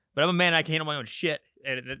I'm a man. I can handle my own shit,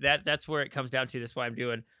 and that's where it comes down to. That's why I'm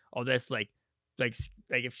doing all this. Like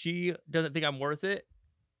if she doesn't think I'm worth it,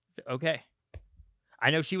 okay.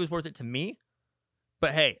 I know she was worth it to me.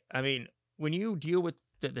 But hey, I mean, when you deal with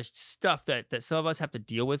the stuff that some of us have to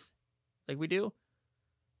deal with, like we do,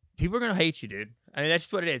 people are gonna hate you, dude. I mean, that's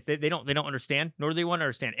just what it is. They don't understand, nor do they want to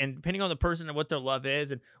understand. And depending on the person and what their love is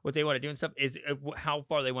and what they want to do and stuff, is how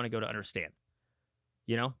far they want to go to understand.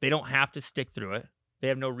 They don't have to stick through it. They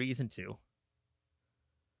have no reason to.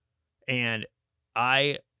 And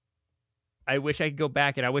I wish I could go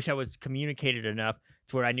back, and I wish I was communicated enough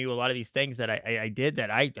to where I knew a lot of these things that I did that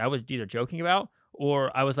I was either joking about,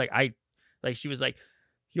 or I was like, she was like,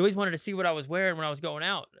 you always wanted to see what I was wearing when I was going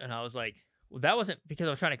out. And I was like, well, that wasn't because I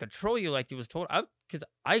was trying to control you like you was told. Because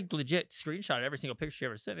I legit screenshotted every single picture she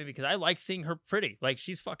ever sent me because I like seeing her pretty. Like,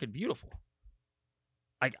 she's fucking beautiful.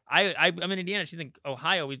 Like, I'm in Indiana. She's in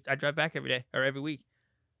Ohio. I drive back every day or every week.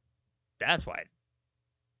 That's why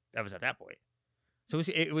that was at that point. So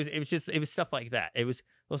it was stuff like that. It was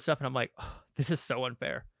little stuff, and I'm like, oh, this is so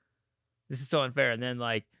unfair. This is so unfair. And then,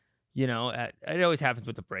 like, it always happens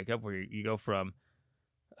with the breakup where you go from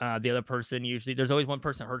the other person. Usually, there's always one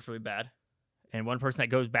person that hurts really bad, and one person that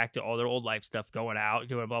goes back to all their old life stuff, going out,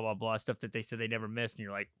 doing blah blah blah stuff that they said they never missed. And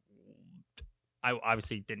you're like, I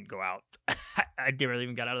obviously didn't go out. I barely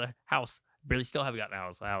even got out of the house. Barely still haven't gotten out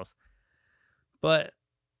of the house. But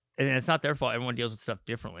and it's not their fault. Everyone deals with stuff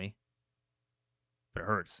differently. But it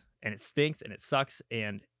hurts, and it stinks, and it sucks,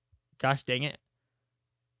 and gosh dang it,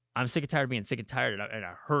 I'm sick and tired of being sick and tired, and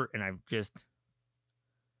I hurt, and I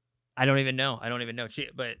don't even know.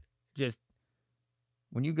 But just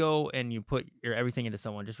when you go and you put your everything into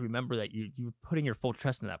someone, just remember that you're putting your full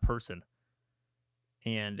trust in that person,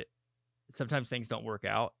 and sometimes things don't work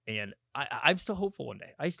out, and I'm still hopeful one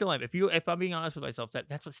day. I still am. If I'm being honest with myself,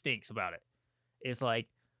 that's what stinks about it. It's like,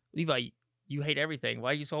 Levi, you hate everything. Why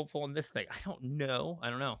are you so hopeful in this thing? I don't know.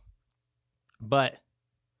 But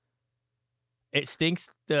it stinks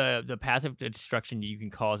the passive destruction you can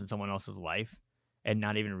cause in someone else's life and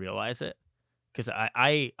not even realize it. Because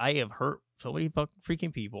I have hurt so many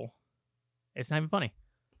freaking people. It's not even funny.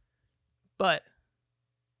 But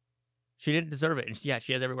She didn't deserve it, and she has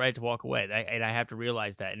every right to walk away. And I have to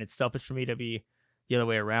realize that, and it's selfish for me to be the other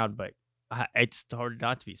way around, but it's hard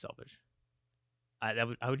not to be selfish.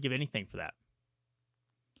 I would give anything for that.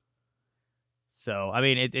 So, I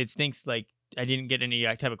mean, it stinks. Like, I didn't get any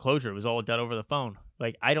type of closure. It was all done over the phone.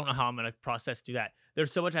 Like, I don't know how I'm going to process through that.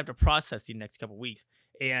 There's so much I have to process the next couple weeks.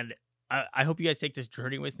 And I hope you guys take this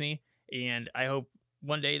journey with me. And I hope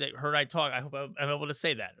one day that her and I talk, I hope I'm able to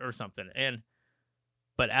say that or something.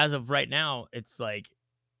 But as of right now, it's like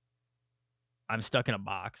I'm stuck in a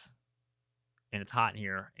box and it's hot in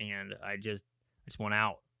here. And I just want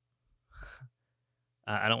out.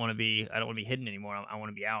 I don't want to be hidden anymore. I want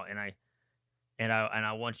to be out. And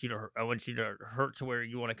I want you to hurt to where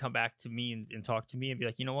you want to come back to me and talk to me and be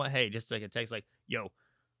like, you know what? Hey, just like a text, like, yo,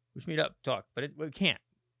 let's meet up, talk. But we can't.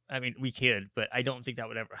 I mean, we could, but I don't think that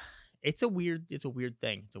would ever. It's a weird thing.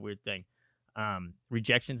 It's a weird thing.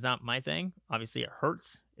 Rejection's not my thing. Obviously, it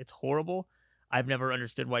hurts. It's horrible. I've never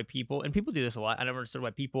understood why people, and people do this a lot. I never understood why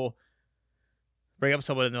people bring up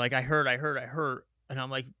someone and they're like, I hurt. And I'm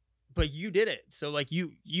like, but you did it. So like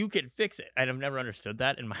you can fix it. And I've never understood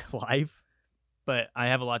that in my life. But I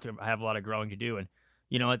have a lot of growing to do, and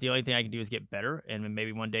you know what? The only thing I can do is get better, and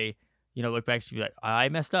maybe one day, you know, look back and be like, I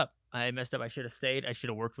messed up. I should have stayed. I should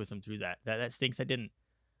have worked with them through that. That stinks. I didn't.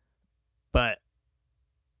 But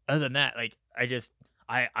other than that, like I guess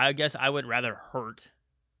I would rather hurt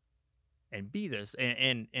and be this,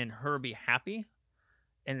 and her be happy,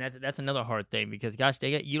 and that's another hard thing because gosh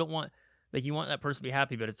dang it, you don't want. Like, you want that person to be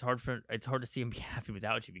happy, but it's hard to see them be happy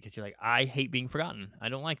without you because you're like, I hate being forgotten. I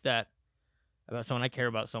don't like that about someone I care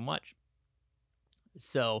about so much.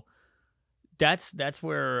 So that's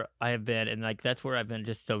where I have been, and like that's where I've been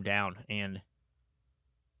just so down. And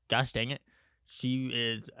gosh dang it, she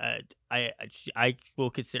is. I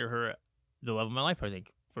will consider her the love of my life. I think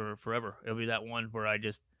for forever. It'll be that one where I'm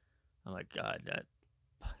like, God, that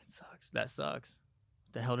fucking sucks. That sucks.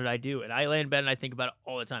 What the hell did I do? And I lay in bed and I think about it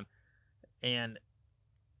all the time. And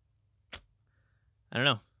I don't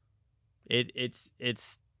know.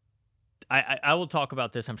 I will talk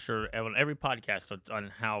about this, I'm sure, on every podcast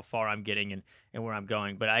on how far I'm getting and where I'm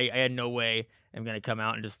going. But I had no way I'm going to come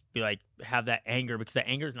out and just be like, have that anger, because that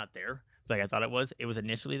anger is not there like I thought it was. It was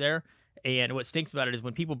initially there. And what stinks about it is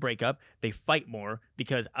when people break up, they fight more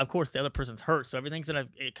because, of course, the other person's hurt. So everything's going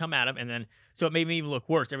to come at them. And then, so it made me even look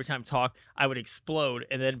worse. Every time I talk, I would explode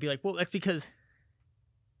and then be like, well, that's because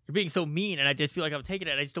you're being so mean, and I just feel like I'm taking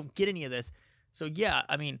it. I just don't get any of this. So yeah,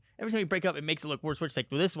 I mean, every time you break up, it makes it look worse. Which like,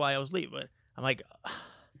 well, this is why I was leaving. But I'm like,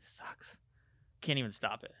 this sucks. Can't even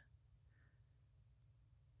stop it.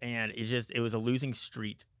 And it was a losing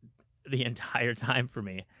streak the entire time for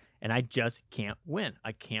me, and I just can't win.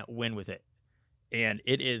 I can't win with it, and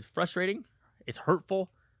it is frustrating. It's hurtful,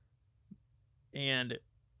 and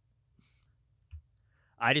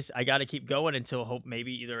I got to keep going until hope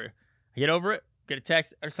maybe either I get over it, get a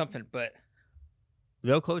text or something. But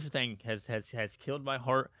no closure thing has killed my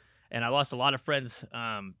heart, and I lost a lot of friends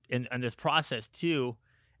in this process too,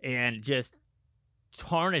 and just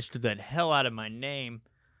tarnished the hell out of my name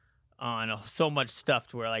on so much stuff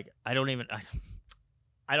to where like I don't even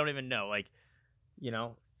know, like, you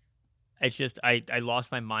know, it's just I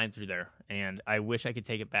lost my mind through there, and I wish I could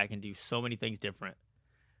take it back and do so many things different.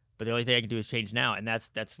 But the only thing I can do is change now, and that's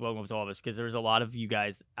welcome with all of us, because there's a lot of you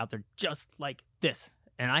guys out there just like this.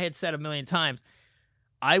 And I had said a million times,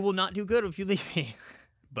 I will not do good if you leave me.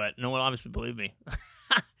 But no one obviously believed me.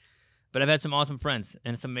 But I've had some awesome friends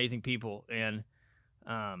and some amazing people, and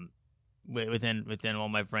within all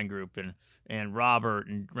my friend group, and Robert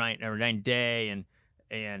and Ryan Day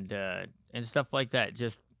and stuff like that.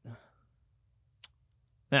 Just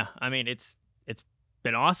yeah, I mean it's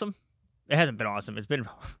been awesome. It hasn't been awesome. It's been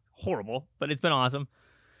horrible, but it's been awesome.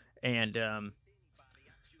 And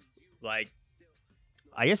like,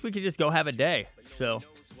 I guess we could just go have a day. So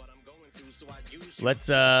let's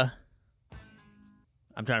I'm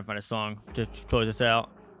trying to find a song to close this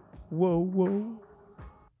out. Whoa.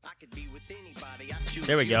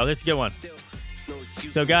 There we go. This is a good one.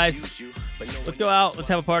 So guys, let's go out. Let's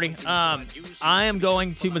have a party. I am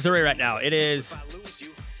going to Missouri right now. It is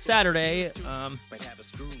Saturday.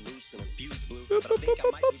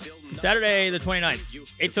 Saturday the 29th.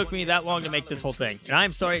 It took me that long to make this whole thing, and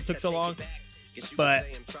I'm sorry it took so long. But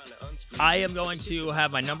I am going to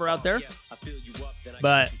have my number out there.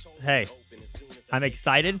 But hey, I'm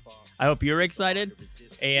excited. I hope you're excited.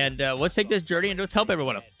 And let's take this journey and let's help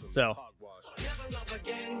everyone up. So,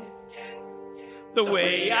 the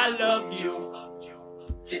way I love you,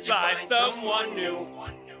 to find someone new.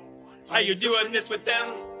 Are you doing this with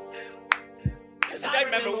them? I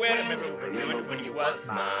remember when you was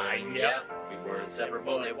mine. Yep. We were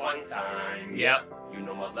inseparable at one time. Yep. You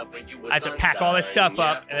know my love when you was I have to pack all this stuff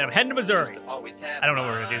up, and then I'm heading to Missouri. I don't know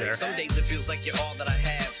what we're gonna do there. Some days it feels like you're all that I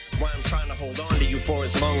have. That's why I'm trying to hold on to you for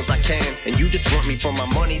as long as I can. And you just want me for my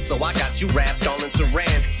money, so I got you wrapped all in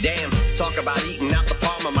saran. Damn, talk about eating out the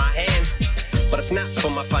palm of my hand. But if not for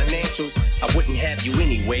my financials, I wouldn't have you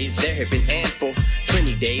anyways. There have been ample,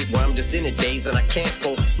 plenty days where I'm just in a daze and I can't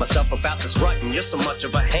pull myself about this rut, and you're so much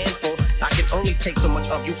of a handful. I can only take so much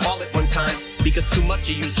of you all at one time, because too much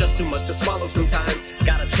of you's just too much to swallow sometimes.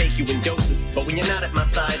 Gotta take you in doses, but when you're not at my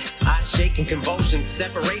side, I shake in convulsions,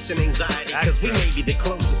 separation anxiety, cause we may be the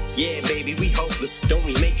closest. Yeah, baby, we hopeless, don't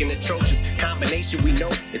we make an atrocious combination? We know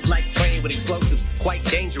it's like playing with explosives, quite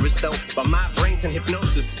dangerous though, but my brain's in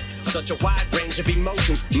hypnosis. Such a wide range of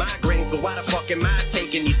emotions, migraines, but why the fuck am I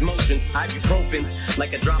taking these motions? Ibuprofens,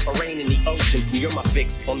 like a drop of rain in the ocean. You're my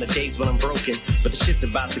fix on the days when I'm broken, but the shit's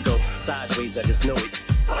about to go sideways, I just know it.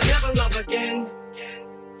 I'll never love again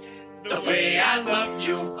the way I loved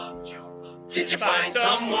you. Did you find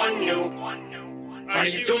someone new? Are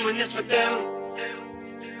you doing this with them?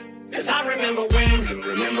 Cause I remember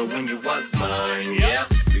when you was mine, yeah.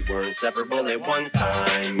 We were inseparable at one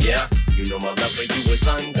time, yeah. You know my love for you was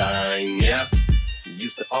undying, yeah. You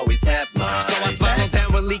used to always have mine. So I spiral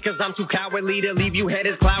downwardly cause I'm too cowardly to leave you head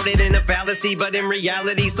is clouded in a fallacy. But in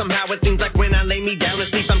reality, somehow it seems like when I lay me down to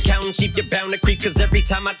sleep, I'm counting sheep, you're bound to creep. Cause every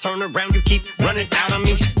time I turn around, you keep running out on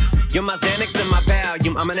me. You're my Xanax and my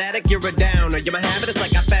Valium. I'm an addict, you're a downer. You're my habit, it's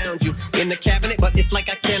like I found you in the cabinet, but it's like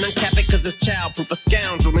I can't uncap it cause it's childproof. A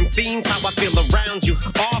scoundrel and fiends, how I feel around you.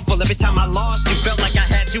 Awful, every time I lost you, felt like I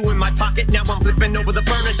had you in my pocket. Now I'm flipping over the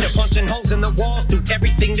furniture, punching holes in the walls through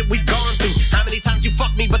everything that we've gone through. How many times you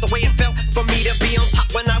fucked me, but the way it felt for me to be on top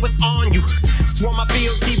when I was on you. Swore my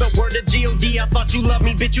fealty, but word to G.O.D. I thought you loved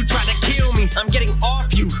me, bitch, you tried to kill me. I'm getting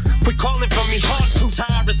off you, quit calling from me. Hard proofs how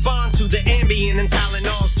I respond to the Ambien and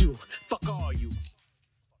Tylenols too. Fuck all you.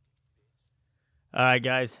 All right,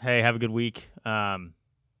 guys. Hey, have a good week.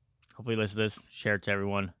 Hopefully, listen to this, share it to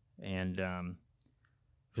everyone, and it's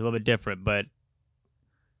a little bit different, but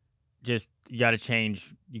just you got to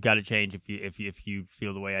change. You got to change if you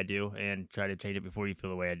feel the way I do, and try to change it before you feel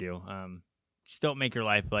the way I do. Just don't make your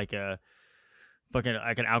life like a fucking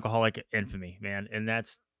like an alcoholic infamy, man, and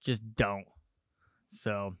that's just don't.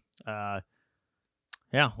 So,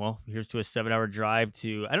 yeah, well, here's to a 7-hour drive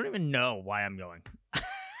to, I don't even know why I'm going.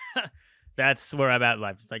 That's where I'm at in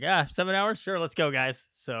life. It's like, 7 hours? Sure, let's go, guys.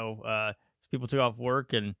 So, people took off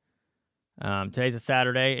work, and today's a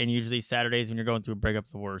Saturday, and usually Saturdays when you're going through a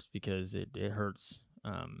breakup the worst because it hurts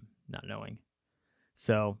not knowing.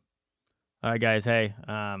 So, all right, guys, hey,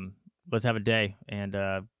 let's have a day, and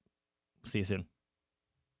see you soon.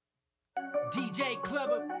 DJ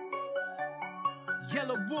Clever,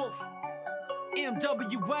 Yellow Wolf,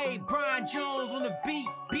 MWA, Brian Jones on the beat,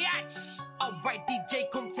 bitch. Alright, DJ,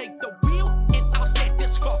 come take the wheel, and I'll set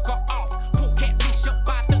this fucker off. Pull catfish up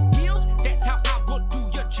by the gills, that's how I will do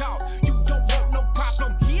your job. You don't want no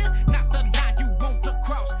problem here, not the line you want to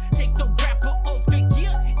cross. Take the rapper over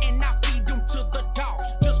here, and I feed them to the dogs.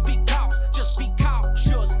 Just be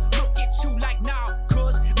cautious, look at you like now,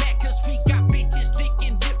 cuz mad cause we got bitches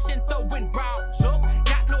licking lips and throwing bras up.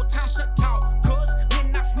 Got no time to talk, cuz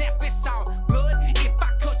when I snap it's all blood. If I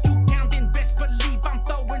cut you down, then best believe I'm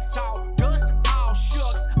throwing sawdust. All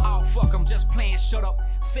shucks, oh fuck, I'm just playing, shut up.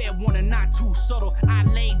 Fair warning, not too subtle. I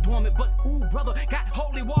lay dormant, but ooh, brother, got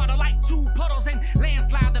holy water like 2 puddles and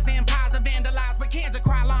landslide. The vampires are vandalized with cans of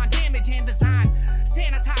Krylon, damage and design.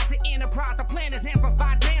 Sanitize the enterprise, the plan is and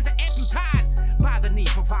provide bands are amputized by the need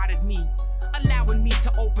provided me, allowing me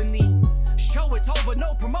to openly show it's over,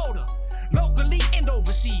 no promoter, locally and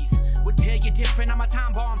overseas. Would tell you different, I'm a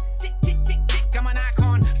time bomb. Tick, tick, tick, tick, I'm an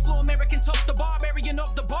icon. Slow American tough, the barbarian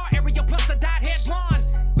of the bar area, plus the dyed head blonde.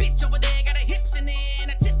 Bitch over there got her hips in there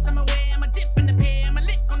and her tits on my way. I'm a dip in the pair, I'm a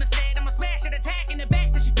lick on the set, I'm a smash it, attack in the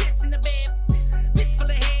back till she piss in the bed. Fist full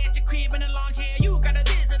of head, your crib in a lawn chair, you got a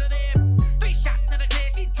visitor there. 3 shots to the clear,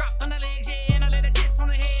 she dropped on her legs, yeah, and I let her kiss on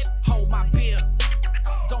her head. Hold my beer,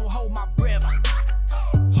 don't hold my breath,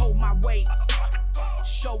 hold my weight,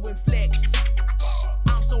 show and flex.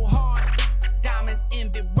 I'm so hard, diamonds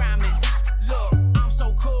envy rhyming. Look, I'm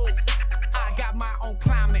so cool, I got my own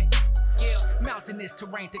climate. Yeah, mountainous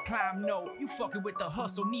terrain to climb, no. You fucking with the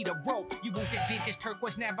hustle, need a rope. You want that vintage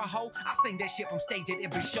turquoise Navajo? I sing that shit from stage at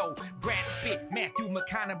every show. Brad Pitt, Matthew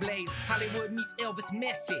McConaughey, Hollywood meets Elvis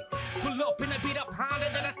Messi. Pull up in a beat up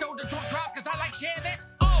Honda, then I stole the drunk drive cause I like Chevys.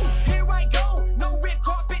 Oh, here I go, no red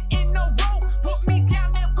carpet in no row. Put me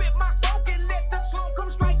down there with my folk and let the slow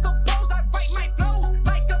come strike a pose. I write my flows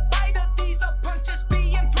like a fighter, these are punches.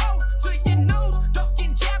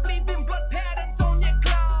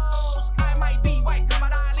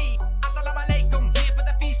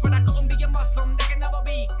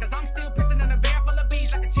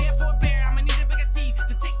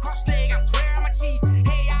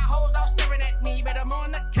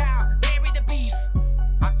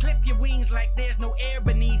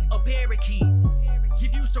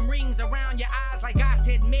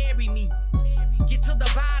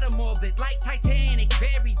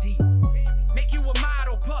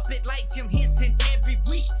 puppet like Jim Henson every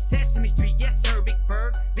week. Sesame Street, yes sir, Big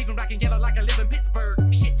Bird. Leaving black and yellow like I live in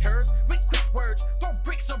Pittsburgh. Shit turds with quick words. Throw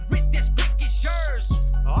bricks of writ, this brick is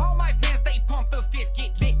yours. All my fans, they pump the fist,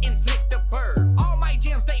 get lit and flick the bird. All my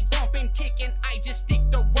jams, they bump and kick and I just stick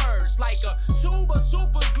the words like a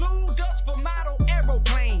super glue dust for model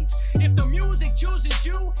aeroplanes. If the music chooses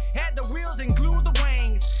you, add the wheels and glue the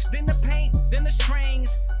wings. Then the paint, then the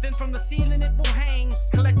strings, then from the ceiling it will hang.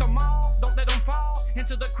 Collect them all, don't let them fall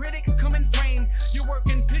into the critics come and frame. You work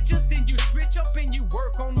in pictures, then you switch up and you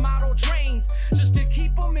work on model trains. Just to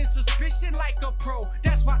keep them in suspicion like a pro,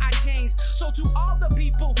 that's why I changed. So to all the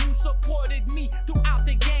people who supported me throughout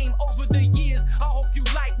the game over the years, I hope you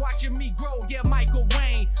like watching me grow. Yeah, Michael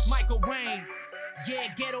Wayne. Yeah,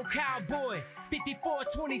 Ghetto Cowboy,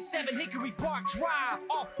 5427 Hickory Park Drive,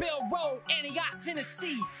 off Bell Road, Antioch,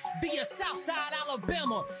 Tennessee, via Southside,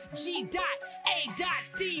 Alabama,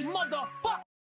 G.A.D, motherfucker.